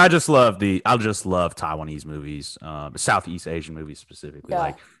I And think I just love Taiwanese movies, Southeast Asian movies specifically. yeah.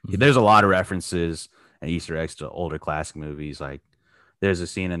 Like there's a lot of references and Easter eggs to older classic movies. Like there's a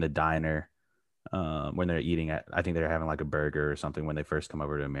scene in the diner when they're eating I think they're having like a burger or something when they first come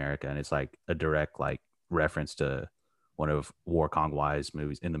over to America, and it's like a direct like reference to one of War Kong Wai's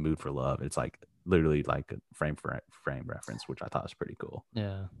movies, In the Mood for Love. It's like literally like a frame for frame reference, which I thought was pretty cool.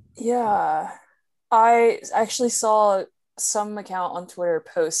 Yeah. Yeah. I actually saw some account on Twitter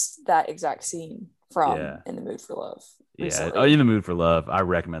post that exact scene from Yeah. In the Mood for Love Yeah, recently. In the Mood for Love. I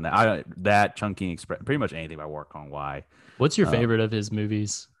recommend that Chungking Express, pretty much anything by War Kong Wai. What's your Um, favorite of his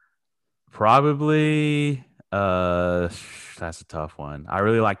movies? Probably that's a tough one. I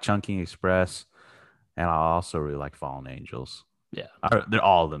really like Chungking Express, and I also really like Fallen Angels. Yeah. They're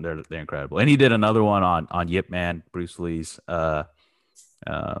all of them. They're incredible. And he did another one on Yip Man, Bruce Lee's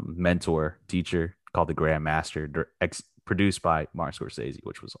mentor teacher called The Grandmaster, produced by Martin Scorsese,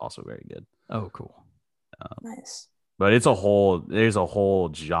 which was also very good. Oh, cool. Nice. But there's a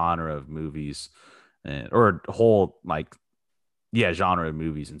whole genre of movies, or a whole like genre of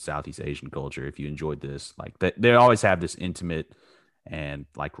movies in Southeast Asian culture. If you enjoyed this, like they always have this intimate and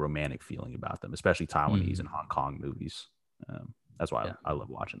like romantic feeling about them, especially Taiwanese and Hong Kong movies. That's why I love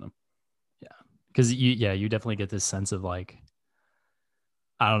watching them. Yeah, because you definitely get this sense of like,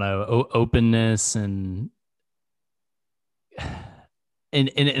 I don't know, openness and in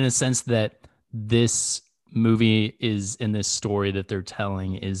a sense that this movie is, in this story that they're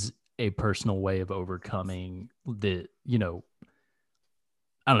telling, is a personal way of overcoming I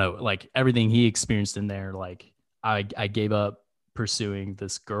don't know, like everything he experienced in there. Like I gave up pursuing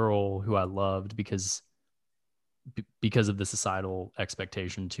this girl who I loved because of the societal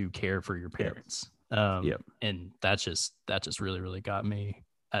expectation to care for your parents. Yep. And that just really, really got me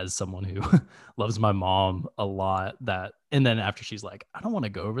as someone who loves my mom a lot. And then after she's like, I don't want to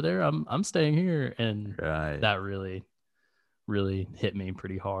go over there. I'm staying here. And Right. that really, really hit me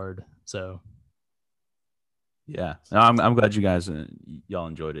pretty hard. So yeah, no, I'm glad you guys y'all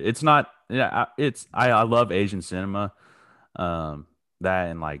enjoyed it. It's not I love Asian cinema, that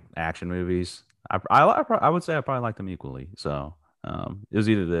and like action movies. I would say I probably like them equally. So it was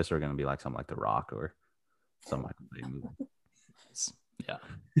either this or going to be like something like The Rock or something like a big movie. yeah.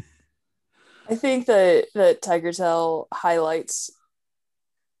 I think that Tiger Tail highlights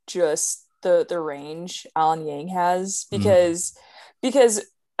just the range Alan Yang has, because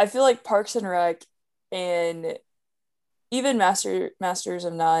I feel like Parks and Rec and even Masters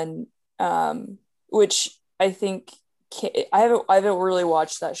of None, which I think I haven't really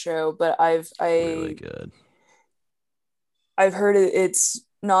watched that show, but Really good. I've heard it's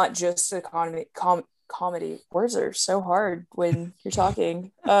not just a comedy. Words are so hard when you're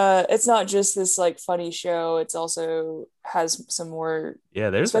talking. It's not just this like funny show. It's also has some more. Yeah,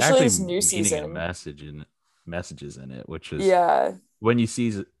 there's especially actually this new meaning and season. messages in it, which is Yeah, when you see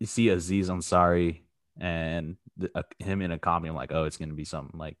Aziz Ansari and him in a comedy, I'm like, oh, it's gonna be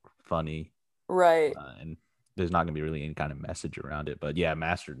something like funny, right. and there's not gonna be really any kind of message around it. But yeah,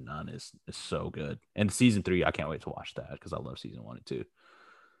 Master of None is so good, and season 3, I can't wait to watch that because I love season 1 and 2.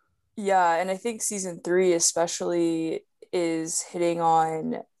 Yeah, and I think season 3 especially is hitting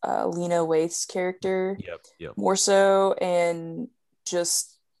on Lena Waithe's character Yep. more so, and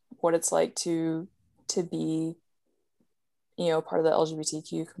just what it's like to be, part of the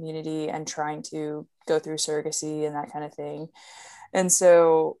LGBTQ community and trying to go through surrogacy and that kind of thing. And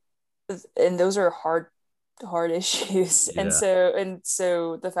so, and those are hard issues. Yeah. And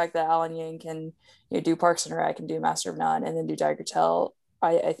so the fact that Alan Yang can do Parks and Rec and do Master of None and then do Tiger Tail,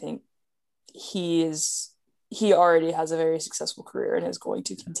 I think he already has a very successful career and is going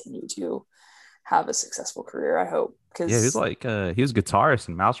to continue to have a successful career, I hope. Yeah, he was like he was guitarist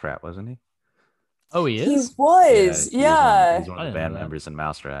in Mousetrap, wasn't he? Oh, he He is? was. He's one of the band members in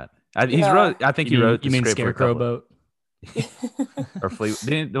Mousetrap. I think he wrote the you mean script for a Scarecrow couple. Boat? Or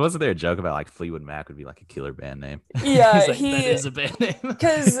wasn't there a joke about like Fleetwood Mac would be like a killer band name? Yeah, He's like, that is a band name.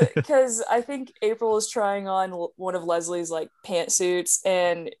 because I think April was trying on one of Leslie's like pantsuits,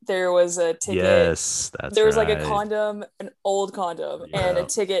 and there was a ticket. Yes, that's There was like a right. condom, an old condom, and a Yeah.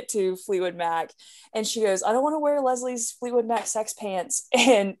 ticket to Fleetwood Mac. And she goes, "I don't want to wear Leslie's Fleetwood Mac sex pants."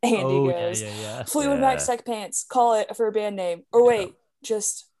 And Andy Oh yeah, goes, yeah, "Fleetwood Mac Yeah. sex pants. Call it for a band name, or wait,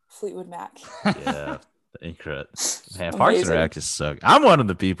 just Fleetwood Mac." yeah. Yeah, incredible. Man, Parks and Amazing. Rec just suck. I'm one of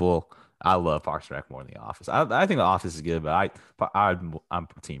the people. I love Parks and Rec more than The Office. I think The Office is good, but I'm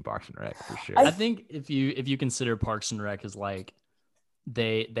team Parks and Rec for sure. I think if you consider Parks and Rec as like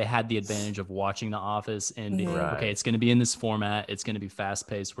they had the advantage of watching The Office and being Mhm. okay, it's going to be in this format, it's going to be fast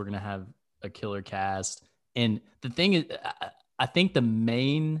paced, we're going to have a killer cast. And the thing is, I think the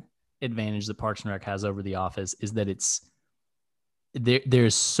main advantage that Parks and Rec has over The Office is that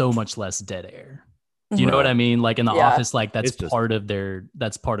there's so much less dead air. Do you know what I mean? Like in The Yeah. Office, like that's It's just- part of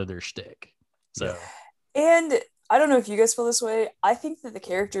their shtick. So And I don't know if you guys feel this way. I think that the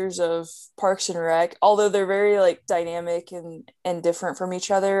characters of Parks and Rec, although they're very like dynamic and different from each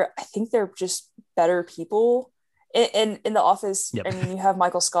other, I think they're just better people. In The Office, Yep. I mean, you have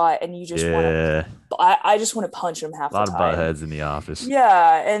Michael Scott, and you just want to. yeah, I just want to punch him half a lot the of time. butt heads in The Office.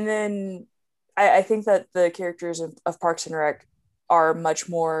 Yeah, and then I think that the characters of Parks and Rec are much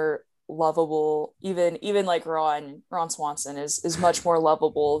more lovable. Even like Ron Swanson is much more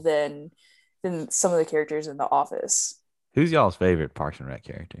lovable than some of the characters in The Office. Who's y'all's favorite Parks and Rec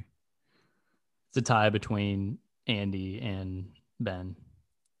character? it's a tie between Andy and Ben.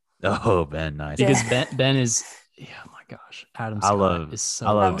 Oh, Ben, nice. Because Ben is, oh my gosh, Adam Scott is so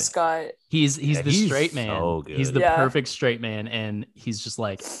I love Adam good. Scott. He's Yeah, the he's straight man. so good. He's the Yeah. perfect straight man, and he's just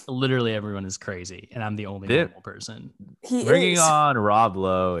like literally everyone is crazy, and I'm the only normal person. He Bringing is. on Rob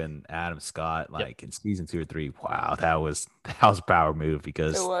Lowe and Adam Scott, like in season 2 or 3, wow, that was a power move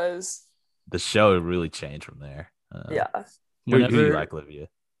because It was. the show really changed from there. Yeah. Who do you Whenever like, Olivia?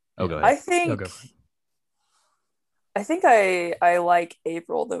 Oh, go I ahead. Go think go for it. I like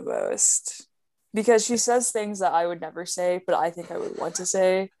April the most because she says things that I would never say, but I think I would want to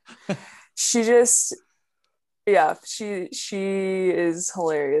say. She just, yeah, she is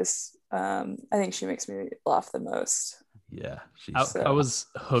hilarious. I think she makes me laugh the most. Yeah, she's I was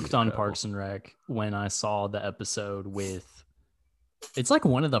hooked on incredible. Parks and Rec when I saw the episode with. It's like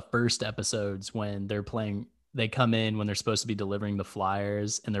one of the first episodes when they come in when they're supposed to be delivering the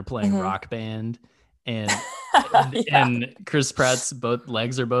flyers and they're playing Mhm. Rock Band and Yeah. and Chris Pratt's both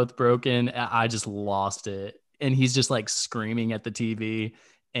legs are both broken. I just lost it. And he's just like screaming at the TV.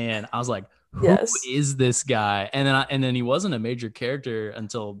 And I was like, who is Yes. this guy? And then he wasn't a major character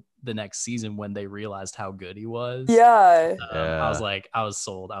until the next season when they realized how good he was. Yeah. I was like, I was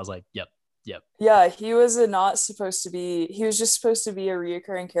sold. I was like, yep. Yeah, he was he was just supposed to be a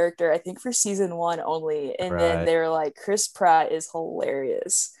reoccurring character, I think for season 1 only. And then Right. they were like, Chris Pratt is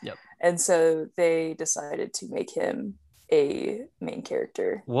hilarious. Yep. And so they decided to make him a main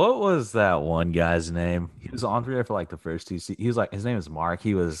character. What was that one guy's name? He was on there for like the first 2 seasons. He was like, his name is Mark.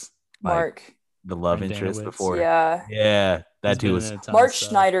 He was like Mark. the love Frank interest Danowitz. before. Yeah. Yeah, that He's dude been was. in a ton of Mark stuff.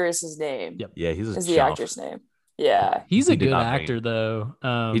 Schneider is his name. Yep. Yeah, he's a Is the chump. actor's name. Yeah. He's He a did good not bring- actor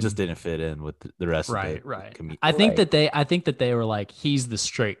though. He just didn't fit in with the rest of right. the comedian. I think Right. that they were like, he's the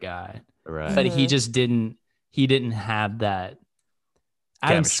straight guy, Right. but he Mhm. just didn't have that.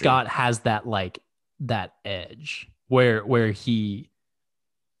 Adam Chemistry. Scott has that like that edge where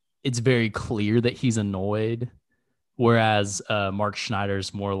it's very clear that he's annoyed, whereas Mark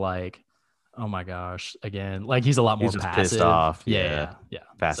Schneider's more like, oh my gosh, again, like he's a lot more He's just passive. pissed off. Yeah.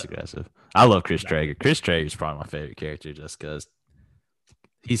 Fast So, aggressive. I love Chris Traeger. Chris Traeger is probably my favorite character just because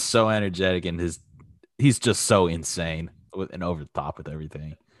he's so energetic and he's just so insane and over the top with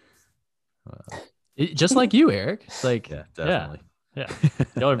everything. just like you, Eric. Like, Yeah, definitely. yeah,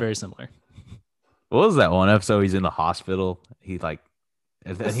 y'all are very similar. What was that one episode? He's in the hospital. He like,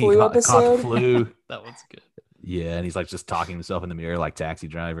 and The then he flu caught the episode? flu. That one's good. Yeah, and he's like just talking to himself in the mirror like Taxi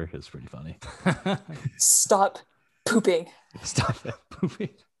Driver. It's pretty funny. Stop pooping. Stop it, pooping.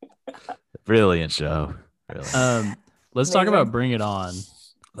 Brilliant show. Really. Let's talk Amazing. about Bring It On.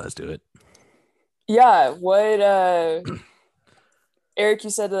 Let's do it. Yeah. What Eric, you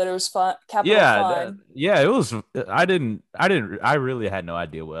said that it was fun. Capital fun. It was. I really had no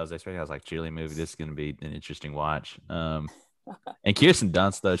idea what I was expecting. I was like, cheerleading movie. This is gonna be an interesting watch. And Kirsten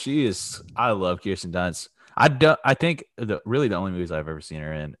Dunst though, I love Kirsten Dunst. I think the only movies I've ever seen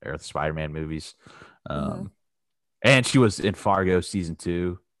her in are the Spider-Man movies. And she was in Fargo season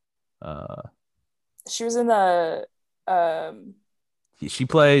 2. She was in the She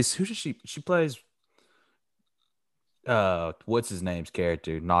plays. Who does she? She plays. What's his name's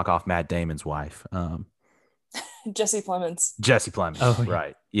character? Knock off Matt Damon's wife. Jesse Plemons. Jesse Plemons. Oh, yeah.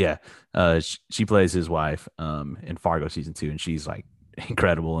 Right. Yeah. She plays his wife. In Fargo season 2, and she's like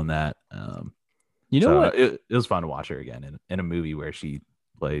incredible in that. You know So what? it was fun to watch her again in a movie where she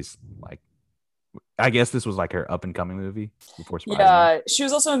plays like. I guess this was like her up and coming movie before Spider-Man. Yeah, she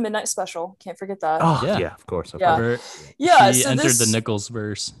was also in Midnight Special. Can't forget that. Oh Yeah. yeah, of course. Yeah. Her- Yeah, she so entered this- the Nichols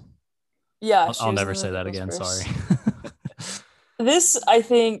verse. Yeah, I'll, she I'll was never in the say that Nichols again. verse. Sorry. This, I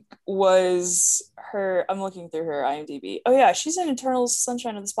think, was her. I'm looking through her IMDb. Oh yeah, she's in Eternal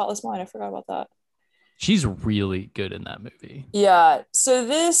Sunshine of the Spotless Mind. I forgot about that. She's really good in that movie. Yeah. So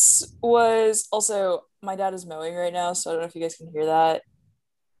this was also, my dad is mowing right now, so I don't know if you guys can hear that,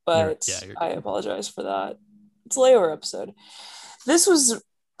 but you're I good. apologize for that. It's a layover episode. This was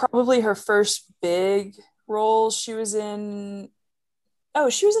probably her first big role. She was in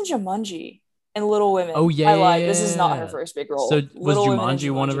Jumanji and Little Women. Oh, yeah, I lied. yeah, This is not her yeah. first big role. So was Little Women and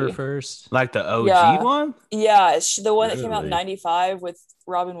Jumanji one of her Jumanji. first? Like the OG Yeah. one. Yeah, the one that came out in Really? 95 with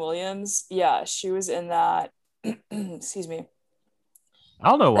Robin Williams. Yeah, she was in that. Excuse me. I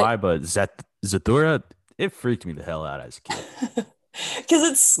don't know why, but Zathura, it freaked me the hell out as a kid. Because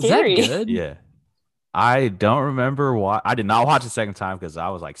it's Was that scary. good? Yeah. I don't remember why. I did not watch the second time because I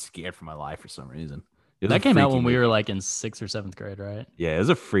was like scared for my life for some reason. It was That a came out freaky when we movie. were like in 6th or 7th grade, right? Yeah, it was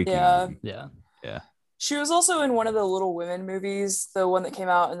a freaky Yeah. movie. Yeah. She was also in one of the Little Women movies, the one that came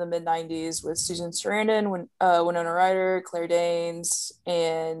out in the mid 90s with Susan Sarandon, Winona Ryder, Claire Danes,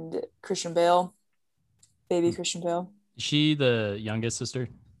 and Christian Bale. Baby Christian Bale. Is she the youngest sister?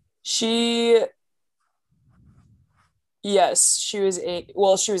 Yes, she was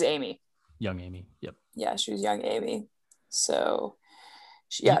she was Amy. Young Amy. Yep. Yeah, she was young Amy. So,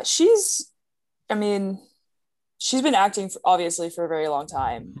 Yeah. she's been acting obviously for a very long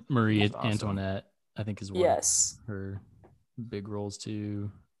time. Marie That's awesome. Antoinette, I think, is one Yes. of her big roles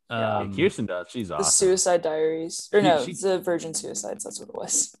too. Yeah. Yeah, Kirsten Dunst, she's The awesome. Suicide Diaries. Or Yeah, no, she- the Virgin Suicides, that's what it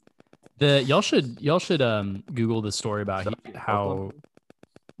was. y'all should Google the story about how.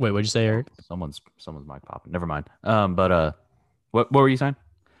 Wait, what'd you say, Eric? Someone's mic popping. Never mind. What were you saying?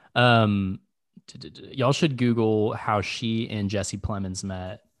 Y'all should Google how she and Jesse Plemons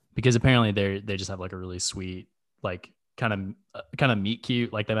met, because apparently they just have like a really sweet, like kind of meet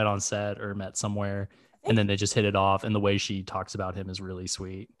cute, like they met on set or met somewhere, and then they just hit it off. And the way she talks about him is really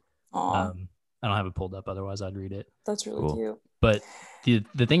sweet. Aw, I don't have it pulled up, otherwise I'd read it. that's really Cool. cute. But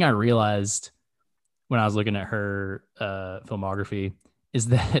the thing I realized when I was looking at her filmography is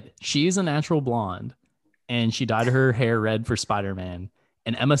that she's a natural blonde, and she dyed her hair red for Spider-Man.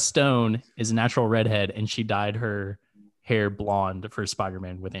 And Emma Stone is a natural redhead, and she dyed her hair blonde for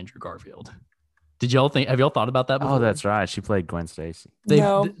Spider-Man with Andrew Garfield. Have y'all thought about that before? Oh, that's right. She played Gwen Stacy.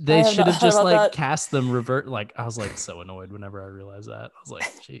 No, They I have should not have heard just about like that. cast them revert. Like, I was like so annoyed whenever I realized that. I was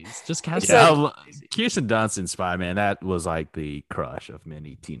like, geez, just cast Except- them. Kirsten Dunst in Spider-Man, that was like the crush of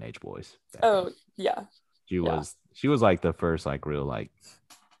many teenage boys. Oh, yeah. She was like the first like real like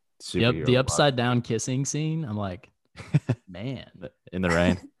Yep, superhero the love. upside down kissing scene. I'm like, man. in the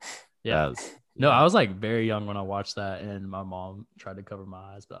rain. Yeah. That was- No, I was like very young when I watched that, and my mom tried to cover my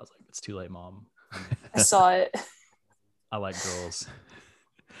eyes, but I was like, it's too late, Mom. I saw it. I like girls.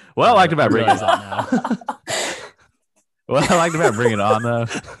 What I liked I about bringing realize it that on. now. What I liked about bringing it on though,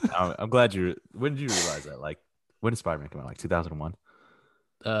 I'm glad you. When did you realize that? Like, when did Spider-Man come out? Like 2001.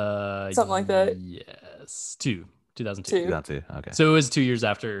 Something like that. Yes, 2002. Two. 2002. Okay. So it was 2 years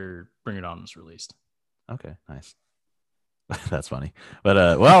after Bring It On was released. Okay. Nice. That's funny.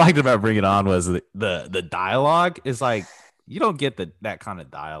 But what I liked about Bring It On was the dialogue is like you don't get that kind of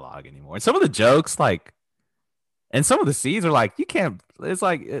dialogue anymore. And some of the jokes, like, and some of the scenes are like you can't. It's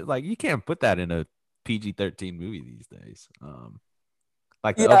like you can't put that in a PG-13 movie these days.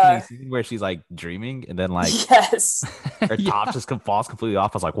 Like the opening scene where she's like dreaming and then like Yes. her Yeah. top just falls completely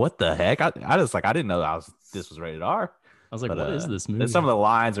off. I was like, what the heck? I just like I didn't know this was rated R. I was like, But, what is this movie? Then some of the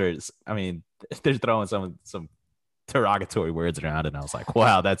lines are, I mean, they're throwing some derogatory words around, and I was like,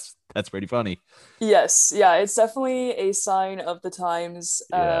 wow, that's pretty funny. Yes. Yeah. It's definitely a sign of the times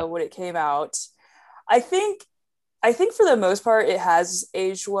Yeah. when it came out. I think for the most part it has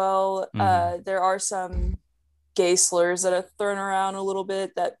aged well. There are some gay slurs that are thrown around a little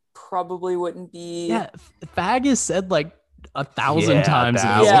bit that probably wouldn't be. Yeah, fag is said like 1,000 Yeah, times.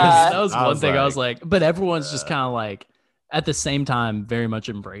 that in this was- movie. That was I one was thing I was like, like, but everyone's just kind of like, at the same time, very much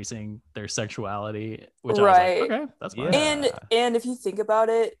embracing their sexuality, which I Right. was like, okay, that's fine. Yeah. And if you think about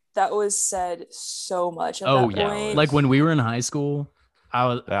it, that was said so much at Oh that yeah, point. like when we were in high school, That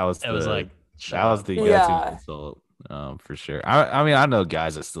was it was like, that was the Yeah. go-to insult. For sure. I mean, I know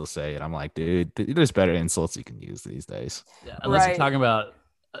guys that still say it. I'm like, dude, there's better insults you can use these days. Yeah, unless you're Right. talking about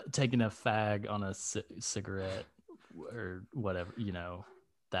taking a fag on a cigarette or whatever,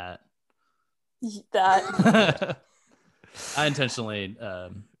 that. That I intentionally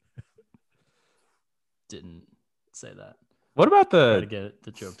didn't say that. What about Try to get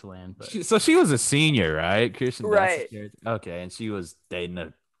the joke to land, but so she was a senior, right? Kirsten Dunst's Right. character? Okay, and she was dating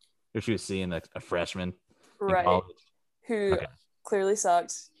or she was seeing a freshman in right. college. Who Okay. clearly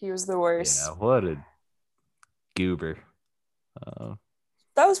sucked. He was the worst. Yeah, what a goober.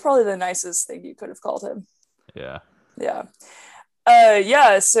 That was probably the nicest thing you could have called him. Yeah. Yeah.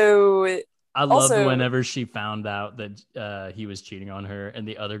 Yeah. So I loved Also- whenever she found out that he was cheating on her, and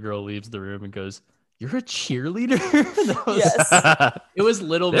the other girl leaves the room and goes, "You're a cheerleader." Yes. It was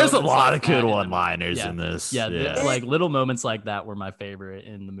little. There's a moments lot like of good that in the one-liners movie. in this. Yeah, Yeah. like little moments like that were my favorite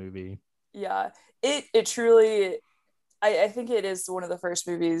in the movie. yeah, it truly. I think it is one of the first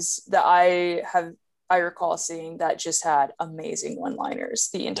movies that I recall seeing that just had amazing one-liners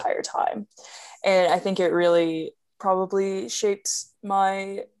the entire time, and I think it really probably shaped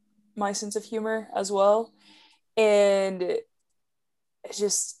my sense of humor as well, and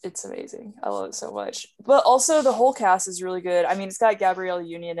it's amazing. I love it so much. But also the whole cast is really good. I mean, it's got Gabrielle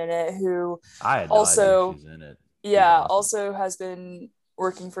Union in it, who I had no also- idea she's in it. yeah, awesome. also has been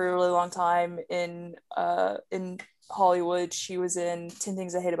working for a really long time in Hollywood. She was in 10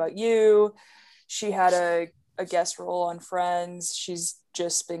 Things I Hate About You. She had a guest role on Friends. She's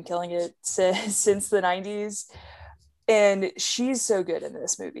just been killing it since the 90s. And she's so good in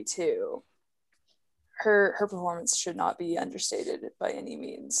this movie too. Her performance should not be understated by any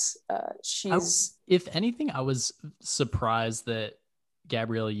means. She's If anything, I was surprised that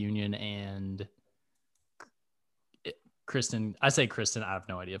Gabrielle Union and Kristen. I say Kristen. I have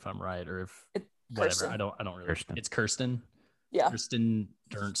no idea if I'm right or if whatever. Kirsten. I don't really. Kirsten. It's Kirsten. Yeah. Kristen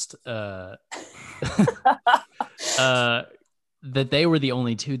Dunst. That they were the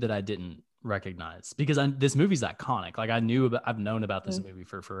only two that I didn't recognize because this movie's iconic. Like I've known about this movie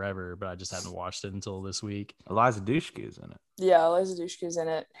for forever, but I just haven't watched it until this week. Eliza Dushku is in it. Yeah, Eliza Dushku's in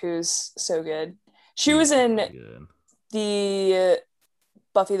it, who's so good. She was in Good. the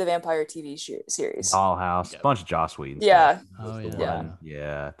Buffy the Vampire TV series. Dollhouse, Yep. bunch of Joss Whedon. Yeah. stuff. Oh, Was the yeah. one.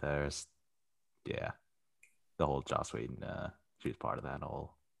 Yeah. There's, yeah, the whole Joss Whedon. She was part of that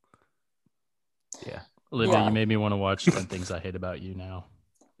whole. Yeah. Olivia, Yeah. you made me want to watch 10 Things I Hate About You now.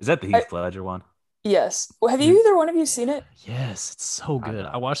 Is that the Heath Ledger one? Yes. Well, have you either one of you seen it? Yes, it's so I good. know.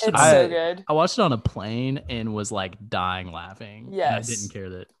 I watched it. It's On, so good. I watched it on a plane and was like dying laughing. And I Yes. didn't care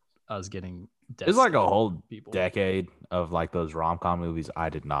that I was getting. It's like a devastated whole people. decade of like those rom-com movies I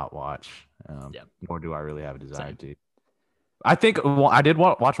did not watch. Yep. Nor do I really have a desire Same. to. I think I did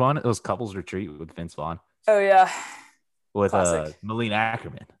watch one. It was Couples Retreat with Vince Vaughn Oh yeah. with Classic. Malene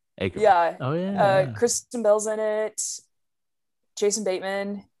Ackerman. Yeah. Oh yeah. Kristen Bell's in it. Jason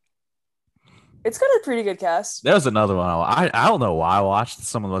Bateman. It's got a pretty good cast. There was another one. I don't know why I watched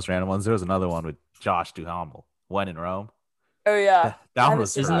some of the most random ones. There was another one with Josh Duhamel. When in Rome. Oh yeah. That I one haven't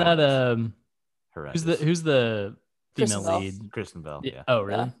was seen Isn't that. that horrendous. who's the female Kristen Bell. lead? Kristen Bell? Yeah. Oh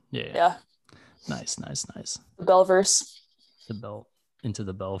really? Yeah. Yeah. Nice. The Bellverse. The belt into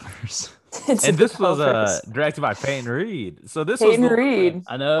the Belverse. And this was Bellverse. directed by Peyton Reed. So this Peyton was the- Reed.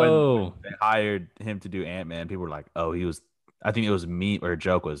 I when know. they hired him to do Ant-Man, people were like, "Oh, he was." I think it was a meme or a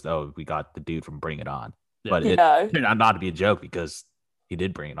joke was, "Oh, we got the dude from Bring It On," but it Yeah. turned out not to be a joke because he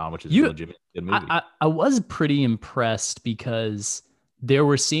did Bring It On, which is You- a legitimate good movie. I was pretty impressed because there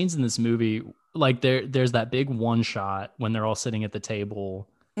were scenes in this movie like there's that big one shot when they're all sitting at the table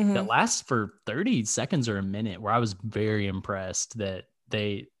Mhm. that lasts for 30 seconds or a minute where I was very impressed that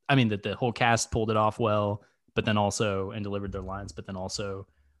that the whole cast pulled it off well, but then also and delivered their lines, but then also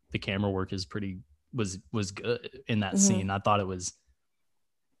the camera work is was good in that Mhm. scene. I thought it was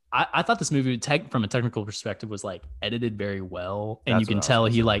I thought this movie from a technical perspective was like edited very well, and That's you can what I was tell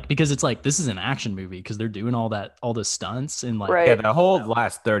gonna he say. like because it's like this is an action movie because they're doing all the stunts and like Right. yeah, the whole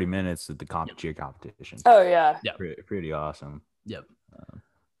last 30 minutes of the cheer competition, Oh yeah. pretty awesome. Yep.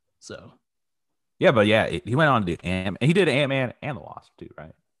 So Yeah, but yeah, he went on to do he did Ant-Man and the Wasp too,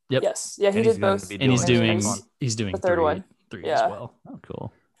 right? yep. Yes. Yeah, he And he's did gonna both. be And he's doing doing the next one. he's doing The third one. three Yeah. as well. Oh,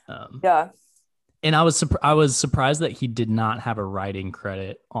 cool. Yeah. And I was surprised that he did not have a writing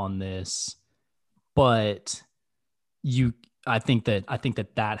credit on this, but I think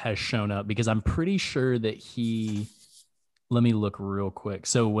that has shown up because I'm pretty sure that let me look real quick.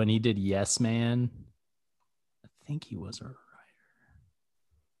 So when he did Yes Man, I think he was a writer.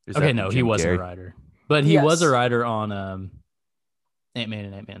 Is Okay, that no, he Jim wasn't Carrey? a writer, but he Yes. was a writer on Ant-Man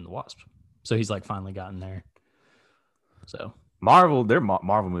and Ant-Man and the Wasp. So he's like finally gotten there. So Marvel, they're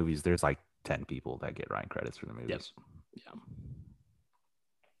Marvel movies. There's like 10 people that get writing credits for the movies. yeah.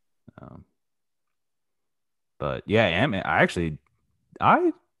 But yeah, Ant-Man. I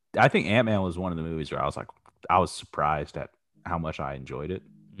think Ant-Man was one of the movies where I was surprised at how much I enjoyed it.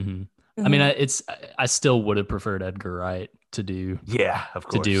 Mm-hmm. Mhm. I mean, I still would have preferred Edgar Wright to do Of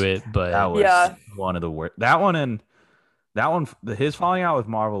course, it, but that was Yeah. one of the worst. His falling out with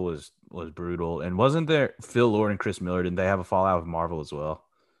Marvel was brutal. And wasn't there Phil Lord and Chris Miller? Didn't they have a fallout with Marvel as well?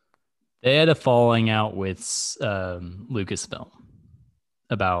 they had a falling out with Lucasfilm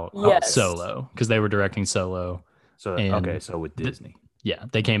about Yes. Solo because they were directing Solo. So And so with Disney, Yeah,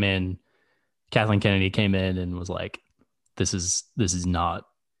 they came in. Kathleen Kennedy came in and was like, "This is not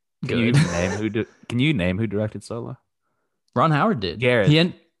can you good." Can you name who directed Solo? Ron Howard did. Gareth.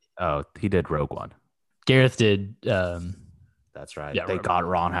 He He did Rogue One. Gareth did. That's right. Yeah, They Rogue got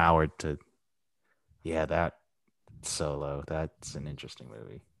Ron Howard to. Yeah, that Solo. That's an interesting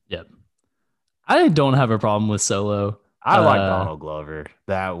movie. Yep. I don't have a problem with Solo. I like Donald Glover.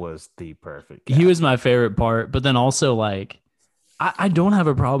 That was the perfect. He was my favorite part, but then also like, I don't have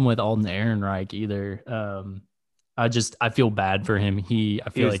a problem with Alden Ehrenreich either. I feel bad for him. I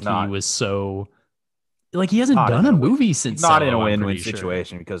feel like he was so. Like he hasn't done a movie since. Not in a Solo, win-win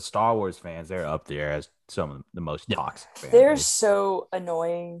situation because Star Wars fans, they're up there as some of the most toxic fans. They're so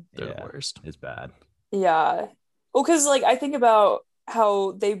annoying. They're the worst. It's bad. Yeah. Well, because like I think about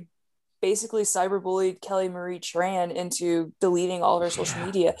how they basically cyberbullied Kelly Marie Tran into deleting all of her social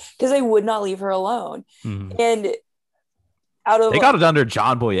media because they would not leave her alone. Mm-hmm. And they got it under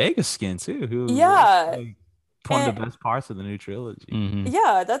John Boyega's skin too. Who one of the best parts of the new trilogy. Mm-hmm.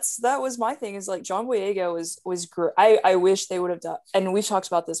 Yeah, that was my thing. Is like John Boyega was great. I wish they would have done, and we've talked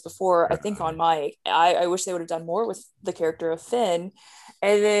about this before. I think on Mike. I wish they would have done more with the character of Finn,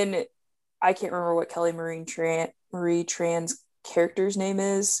 and then I can't remember what Kelly Marie Tran's character's name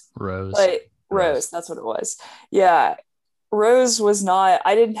is. Rose. But Rose, that's what it was. Yeah. Rose was not.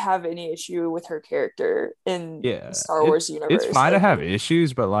 I didn't have any issue with her character in the Star Wars universe. It's fine to have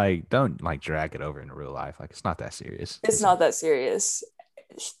issues, but like don't like drag it over into real life. Like it's not that serious. It's not that serious.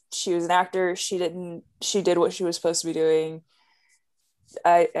 She was an actor. She did what she was supposed to be doing.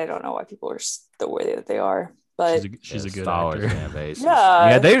 I don't know why people are the way that they are, but she's a good Star Wars actor. fan base.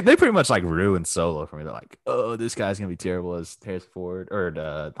 Yeah, they pretty much like ruined Solo for me. They're like, oh, this guy's gonna be terrible as Harrison Ford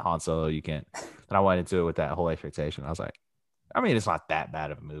or Han Solo. You can't. And I went into it with that whole expectation. I was like, I mean, it's not that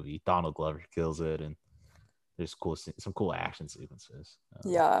bad of a movie. Donald Glover kills it, and there's some cool action sequences.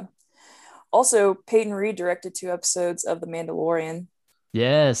 Yeah. Also, Peyton Reed directed 2 episodes of The Mandalorian.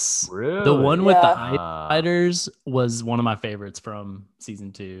 Yes. Really? The one with the Fighters was one of my favorites from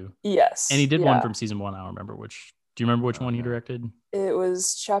season 2. Yes. And he did one from season 1. I don't remember which. Do you remember which one he directed? It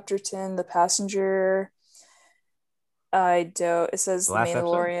was chapter 10, The Passenger. I don't. It says The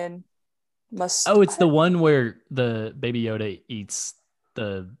Mandalorian. Episode? It's the one where the Baby Yoda eats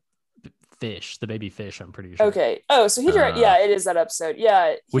the fish, the baby fish, I'm pretty sure. Okay. Oh, so he directed, it is that episode.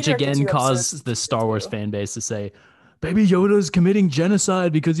 Yeah. Which again caused the Star Wars fan base to say, Baby Yoda's committing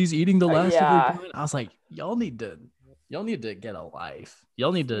genocide because he's eating the last of her kind. I was like, y'all need to get a life.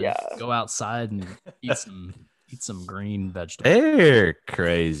 Y'all need to go outside and eat some green vegetables. They're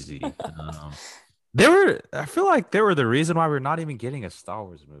crazy. I feel like they were the reason why we're not even getting a Star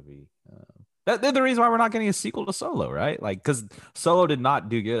Wars movie. They're the reason why we're not getting a sequel to Solo, right? Like, because Solo did not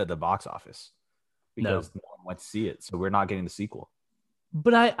do good at the box office because no one went to see it, so we're not getting the sequel.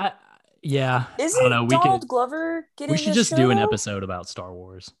 But I Is I don't know. Donald Glover getting? We should just do an episode about Star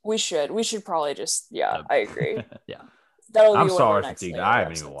Wars. We should probably just I agree. Yeah. I'm sorry for thinking I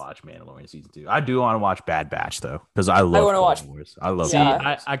haven't even watched Mandalorian season 2. I do want to watch Bad Batch though, because I want to watch Wars. I love. See,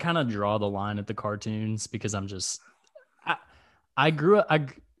 I kind of draw the line at the cartoons because I'm just. I grew up.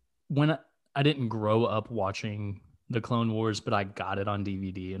 I didn't grow up watching the Clone Wars, but I got it on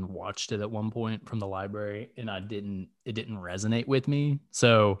DVD and watched it at one point from the library, and it didn't resonate with me.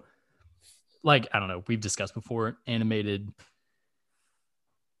 So, like, I don't know. We've discussed before animated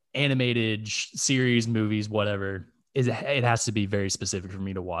series, movies, whatever. It has to be very specific for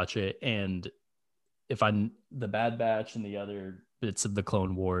me to watch it. And if the Bad Batch and the other bits of the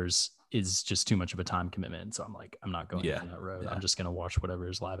Clone Wars is just too much of a time commitment. So I'm like, I'm not going down that road. I'm just going to watch whatever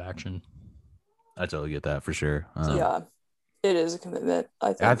is live action. I totally get that for sure. It is a commitment.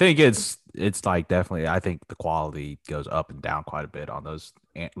 I think it's like definitely. I think the quality goes up and down quite a bit on those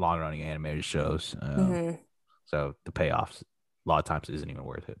long running animated shows. So the payoffs a lot of times isn't even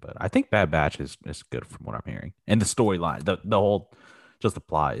worth it. But I think Bad Batch is good from what I'm hearing, and the storyline, the whole, just the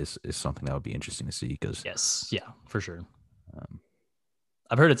plot is something that would be interesting to see. Because for sure.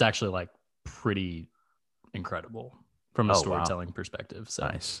 I've heard it's actually like pretty incredible. from a Oh, wow. storytelling perspective. So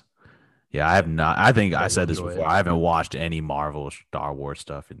Nice. Yeah, I have not. I think I But said this enjoy before. it. I haven't watched any Marvel Star Wars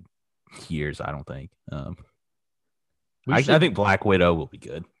stuff in years. I don't think. we I should, think Black Widow will be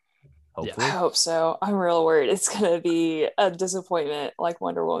good. I Hopefully. hope so. I'm real worried it's gonna be a disappointment like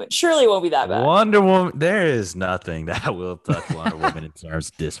Wonder Woman. Surely it won't be that bad. Wonder Woman. There is nothing that will touch Wonder Woman in terms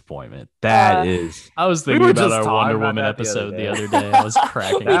of disappointment. That is. I was We thinking were about just our talking Wonder about Woman that the other episode day. the other day. I was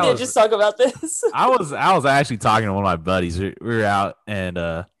cracking We That up. did was- just talk about this. I was actually talking to one of my buddies. We were out and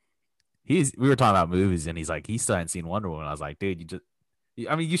we were talking about movies and he's like, he still hadn't seen Wonder Woman. I was like, dude,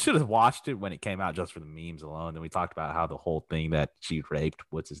 you should have watched it when it came out just for the memes alone. Then we talked about how the whole thing that she raped,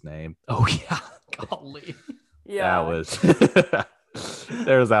 what's his name? Oh yeah, golly. Yeah. That was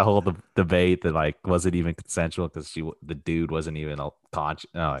there was that whole debate that like wasn't even consensual because the dude wasn't even conscious.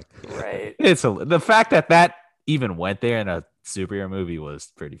 Like, Right. the fact that even went there in a superhero movie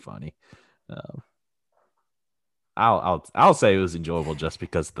was pretty funny. I'll say it was enjoyable just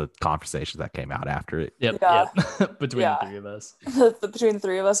because of the conversations that came out after it. Yep. Yeah. Yep. Between Yeah. the three of us. Between the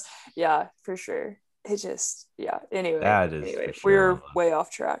three of us. Yeah, for sure. It just, yeah. Anyway, That is for sure we're one of them. way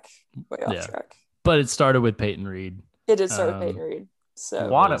off track. Way off Yeah. track. But it started with Peyton Reed. It did start with Um, Peyton Reed. So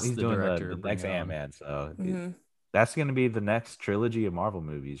Wanda, was he's the doing director the to next bring it on. Ant-Man, so mhm. that's going to be the next trilogy of Marvel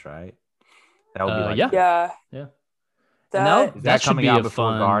movies, right? That would be like Yeah. yeah. Yeah. That, Is That that should coming be out a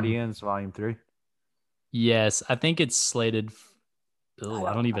before fun- Guardians Volume 3? Yes, I think it's slated.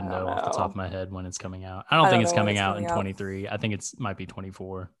 I don't even know off the top of my head when it's coming out. I don't think it's coming out in 23. I think it's might be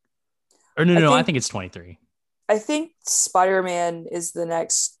 24. Or no, I think it's 23. I think Spider-Man is the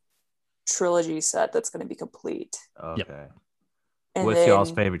next trilogy set that's going to be complete. Okay. And What's then,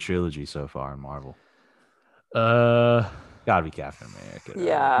 y'all's favorite trilogy so far in Marvel? Uh, Gotta be Captain America. right?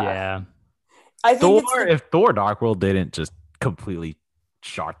 Yeah. yeah. I think Thor, if Thor Dark World didn't just completely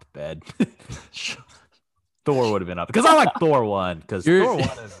shart the bed, Thor would have been up. Because I like Thor 1, because Thor 1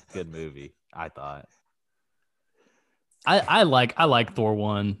 is a good movie, I thought. I like Thor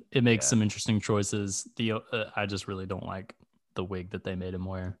 1. It makes Yeah. some interesting choices. I just really don't like the wig that they made him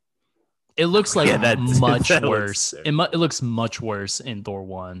wear. It looks like Yeah, much that looks worse. sick. It looks much worse in Thor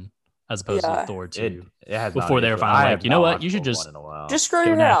 1 as opposed to Thor 2. It has Before not they were aged finally well. I like, have you know not what, watched you should Thor just 1 in a while. just grow Go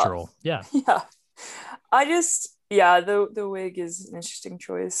your hair out. natural. Yeah. Yeah. The wig is an interesting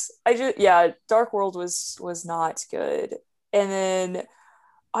choice. Dark World was not good. And then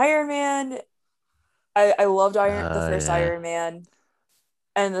Iron Man, I loved the first yeah. Iron Man.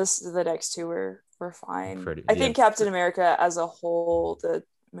 And the next two were fine. Pretty- I think yeah. Captain America as a whole, the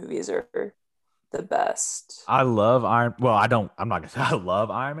movies are the best. I love Iron. Well, I'm not gonna say I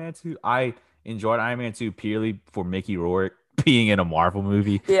love Iron Man 2. I enjoyed Iron Man 2 purely for Mickey Rourke being in a Marvel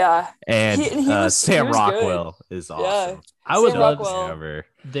movie, Yeah. and He was Sam good. Rockwell is awesome. I would Sam love Rockwell. Remember,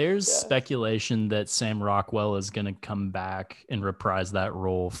 There's Yeah. speculation that Sam Rockwell is going to come back and reprise that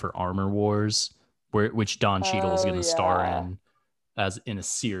role for Armor Wars, which Don Cheadle is Oh, going to star yeah. in as in a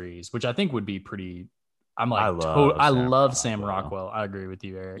series, which I think would be pretty. I'm like, I I love love Sam Sam Rockwell. Rockwell. I agree with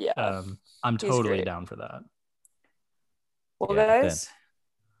you, Eric. Yeah. I'm He's totally great. down for that. Well, Yeah, guys,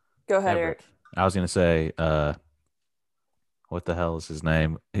 go ahead, Yeah, Eric. I was gonna say, what the hell is his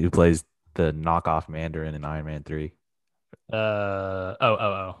name? Who plays the knockoff Mandarin in Iron Man 3?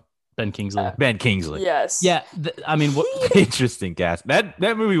 Ben Kingsley. Ben Kingsley. Yes. Yeah, I mean, what Interesting cast. That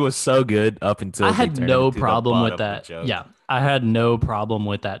movie was so good up until I they had turned no into the problem butt with of the that. joke. Yeah, I had no problem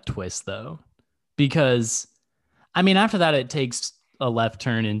with that twist though, because I mean, after that, it takes a left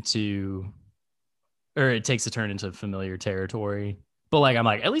turn it takes a turn into familiar territory. But like, I'm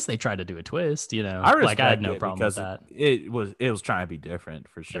like, at least they tried to do a twist, you know? I respect like, I had no it problem with because that. It was trying to be different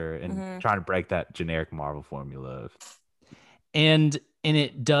for sure, and Mhm. trying to break that generic Marvel formula of And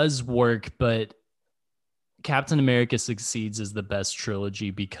it does work, but Captain America Succeeds is the best trilogy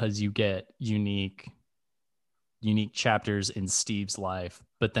because you get unique chapters in Steve's life,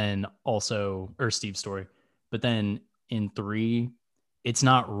 but then also, or Steve's story, but then in 3, it's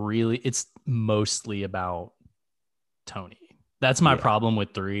mostly about Tony. That's my problem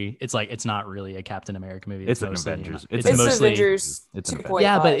with 3. It's like, it's not really a Captain America movie. It's an mostly Avengers. It's It's mostly Avengers It's an 2.5.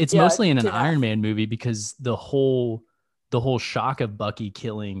 yeah, but it's mostly in an 2.5. Iron Man movie because the whole shock of Bucky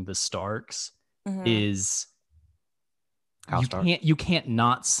killing the Starks Mhm. is House Stark. you can't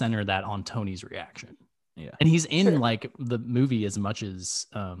not center that on Tony's reaction. Yeah. And he's in Sure. like the movie as much as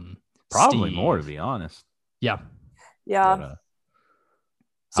Probably Steve. more, to be honest. Yeah. Yeah. But,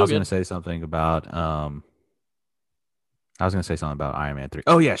 So I was good. going to say something about Iron Man 3.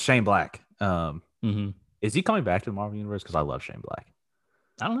 Oh yeah, Shane Black. Mhm. Is he coming back to the Marvel universe? Because I love Shane Black.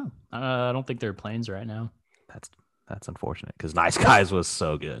 I don't know. I don't think there are planes right now. That's unfortunate because Nice Guys was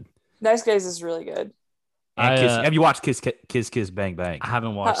so good. Nice Guys is really good. And I, Kiss. Have you watched Kiss Bang Bang? I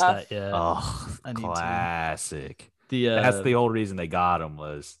haven't watched Uh-uh. that yet. Oh, I need to. classic. The That's the old reason they got him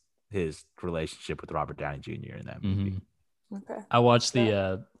was his relationship with Robert Downey Jr. in that movie. Okay. I watched the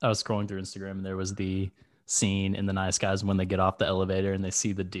Yeah. I was scrolling through Instagram and there was the scene in The Nice Guys when they get off the elevator and they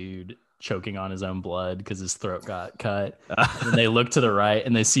see the dude choking on his own blood because his throat got cut. And they look to the right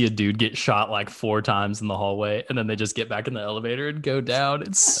and they see a dude get shot like 4 times in the hallway, and then they just get back in the elevator and go down.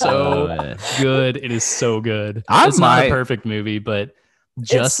 It's so man. good. It is so good. I It's not a might- perfect movie, but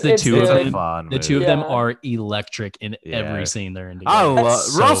just the It's two of good. them, Fun the two of movie. them Yeah. are electric in Yeah. every scene they're in I together. love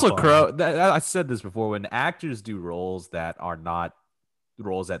That's so Russell fun. Crowe. I said this before. When actors do roles that are not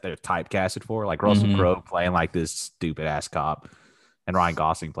roles that they're typecasted for, like Russell Mhm. Crowe playing like this stupid ass cop, and Ryan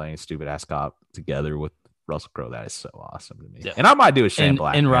Gosling playing a stupid ass cop together with Russell Crowe, that is so awesome to me. Yeah. And I might do a Shane And,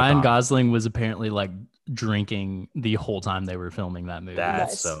 Black. and Ryan marathon. Gosling was apparently like drinking the whole time they were filming that movie.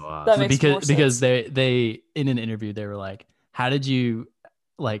 That's Nice. so That awesome. makes more because sense. they in an interview they were like, how did you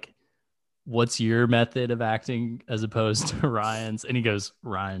like, what's your method of acting as opposed to Ryan's? And he goes,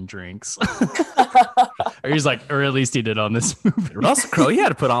 Ryan drinks. Or he's like, or at least he did on this movie. Russell Crowe, he had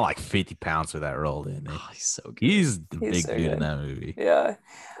to put on like 50 pounds for that role, didn't he? Oh, he's so good. He's the He's big so dude in good. that movie. Yeah.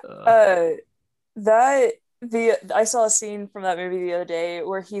 Uh, I saw a scene from that movie the other day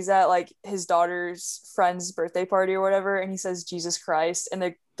where he's at like his daughter's friend's birthday party or whatever, and he says Jesus Christ, and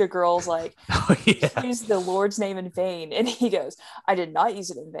the girl's like, Oh yeah. use the Lord's name in vain, and he goes, I did not use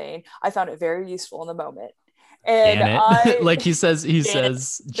it in vain. I found it very useful in the moment. And Janet. Like he says Janet,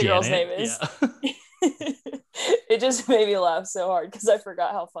 the girl's Janet. name is. Yeah. It just made me laugh so hard because I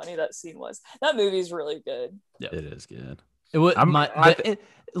forgot how funny that scene was. That movie's really good. It is good. It was I'm-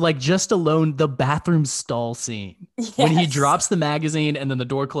 like just alone the bathroom stall scene when he Yes. drops the magazine and then the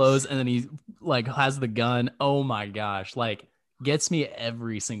door closed and then he like has the gun. Oh my gosh, like gets me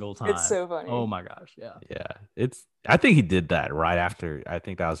every single time. It's so funny. Oh my gosh, yeah. Yeah. I think he did that right after. I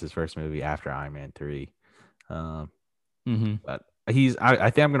think that was his first movie after Iron Man 3. Mm-hmm. But I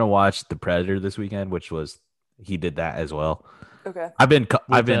think I'm gonna watch The Predator this weekend, which was he did that as well. Okay. I've been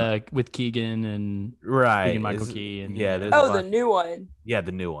With Keegan and right. Keegan Michael Is- Key and yeah, there's a Oh, the bunch- new one. yeah,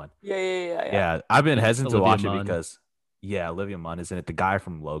 the new one. Yeah. Yeah, I've been hesitant to Olivia watch Munn. it because Olivia Munn is in it. The guy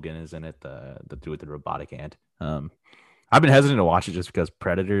from Logan is in it. The dude with the robotic hand. I've been hesitant to watch it just because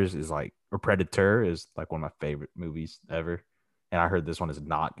Predator is like one of my favorite movies ever, and I heard this one is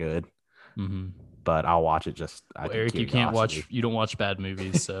not good. Mm-hmm. But I'll watch it just. Well, Eric, you can't watch. You don't watch bad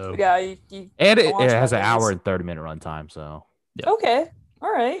movies, so Yeah, you And it don't watch has an bad hour movies. and 30-minute runtime. So Okay.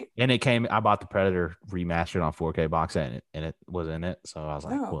 All right. and I bought the Predator remastered on 4K box set, and it was in it. So I was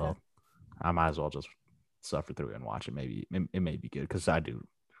like, Oh, okay. well, I might as well just suffer through it and watch it. Maybe it may be good because I do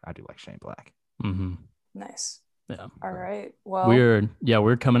like Shane Black. mm-hmm. Nice. Yeah. All right. Well,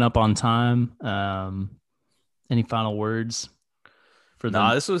 We're coming up on time. Any final words for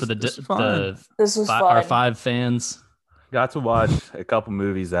Nah, this was fun. this was fun. our 5 fans? Got to watch a couple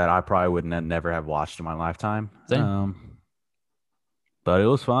movies that I probably would never have watched in my lifetime. Same. But it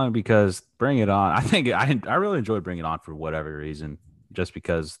was fun because Bring It On. I think I really enjoyed Bring It On for whatever reason. Just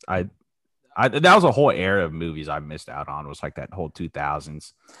because I that was a whole era of movies I missed out on. It was like that whole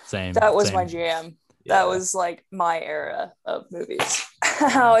 2000s. Same. That was same. my jam. Yeah. That was like my era of movies.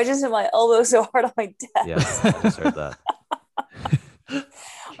 Ow, I just hit my elbow so hard on my desk. Yeah, I just heard that. I'm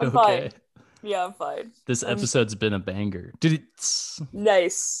Okay. fine. Yeah, I'm fine. This episode's been a banger.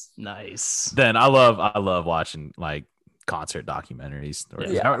 Nice. Nice. Then I love watching like concert documentaries. Or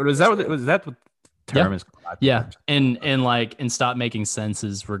Yeah. was that what the term is? Yeah, and Stop Making Sense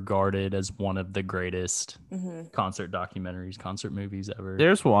is regarded as one of the greatest hmm concert documentaries, concert movies ever.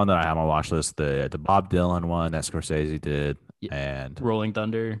 There's one that I have on my watch list, the Bob Dylan one that Scorsese did, Yeah. and Rolling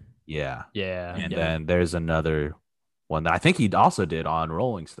Thunder. yeah, Yeah. and yeah. then there's another one that I think he also did on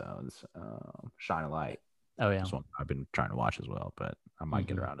Rolling Stones, Shine a Light. Oh yeah. This one I've been trying to watch as well, but I might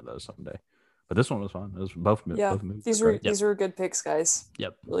get Mhm. around to those someday. But this one was fun. It was both Yeah, movies. these were were great. these were good picks, guys.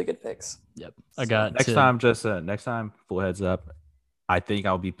 Yep. Really good picks. Yep. I got Next to- time, full heads up. I think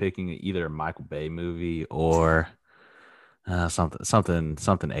I'll be picking either a Michael Bay movie or something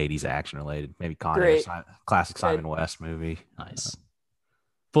 80s action related. Maybe Con Air, Great. classic Good. Simon West movie. Nice.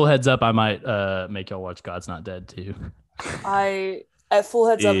 Full heads up, I might make y'all watch God's Not Dead too. I at full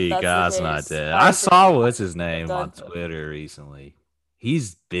heads up. Hey, That's God's the not case. dead. I I think- saw what's his name Done. on Twitter recently.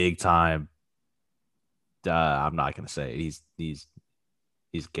 He's big time. I'm not gonna say it. He's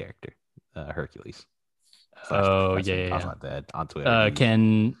a character. Hercules. Oh, That's yeah, God's yeah. not dead on Twitter. He's-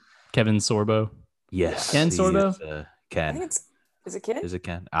 Kevin Sorbo. Yes. Ken he Sorbo? is, I Ken. think is it Ken? Is it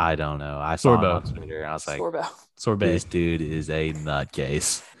Ken? I don't know. I saw him Sorbo. on Twitter and I was like, Sorbo. Sorbet. this dude is a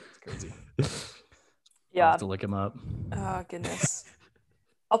nutcase. Crazy. I'll Yeah. have to look him up. Oh goodness.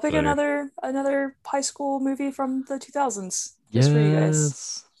 I'll pick Twitter. another high school movie from the 2000s just for you guys.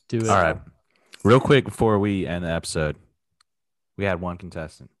 Yes. Do it. All right. Real quick before we end the episode, we had one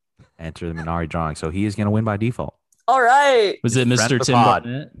contestant enter the Minari drawing, so he is going to win by default. All right. Was it Friend of Mr. the Tim pod.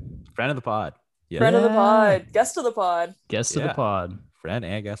 Barnett? Friend of the pod. Yeah. Friend of the Yeah. pod, guest of the pod. Guest of the Yeah. pod. Friend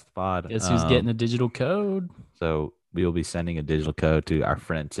and guest of the pod. Guess who's getting a digital code? So we will be sending a digital code to our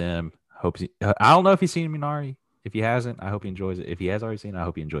friend Tim. I don't know if he's seen Minari. If he hasn't, I hope he enjoys it. If he has already seen it, I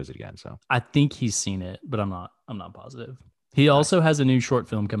hope he enjoys it again. So I think he's seen it, but I'm not positive. He also has a new short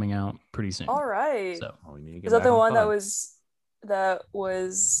film coming out pretty soon. All right. So we need to get Is that back the on one that pod.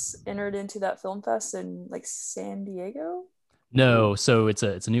 was entered into that film fest in like San Diego? no, so it's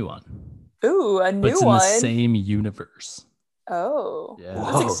a new one. Ooh, a But new it's in one. the same universe. Oh, Yeah.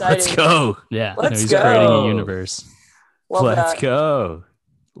 that's Whoa, exciting. let's go. Yeah. Let's he's go. creating a universe. Love Let's that. go.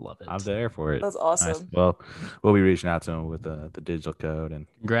 Love it. I'm there for it. That's Nice. awesome. Well, we'll be reaching out to him with the digital code, and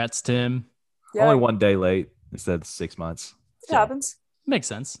Congrats, Tim. Yeah, only 1 day late instead of 6 months. it happens. Makes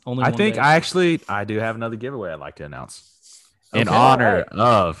sense. Only I one think day. I do have another giveaway I'd like to announce in Okay. honor Alright.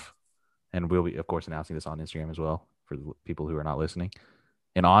 of, and we'll be of course announcing this on Instagram as well for the people who are not listening.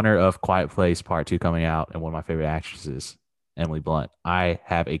 In honor of Quiet Place Part 2 coming out and one of my favorite actresses, Emily Blunt, I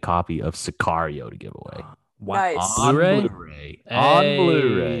have a copy of Sicario to give away. Nice. On Blu-ray? Blu-ray. On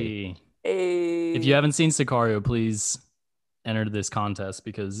Blu-ray. Hey. If you haven't seen Sicario, please enter this contest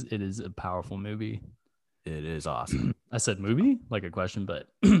because it is a powerful movie. It is awesome. I said movie like a question, but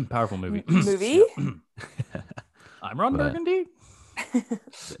powerful movie. Movie? I'm Ron But- Burgundy.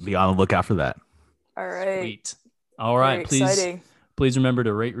 Be on the lookout for that. All right. Sweet. All right, Very please. exciting. Please remember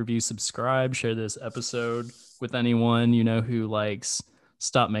to rate, review, subscribe, share this episode with anyone you know who likes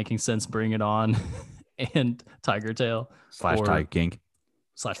Stop Making Sense, Bring It On, and Tiger Tail / Tiger King.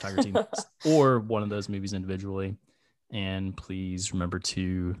 / Tiger Team, or one of those movies individually. And please remember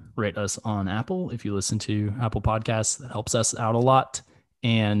to rate us on Apple if you listen to Apple Podcasts. That helps us out a lot.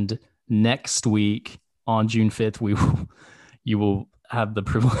 And next week on June 5th, you will have the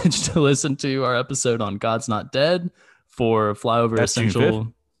privilege to listen to our episode on God's Not Dead for Flyover That's June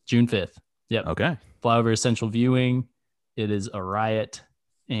Essential. June 5th. Yep. Okay. Flyover Essential viewing. It is a riot.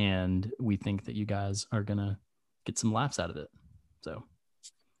 And we think that you guys are going to get some laughs out of it. So,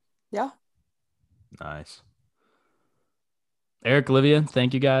 Yeah. Nice. Eric, Olivia,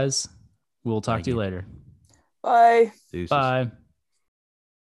 thank you guys. We'll talk Thank to you you. later. Bye. Deuces. Bye.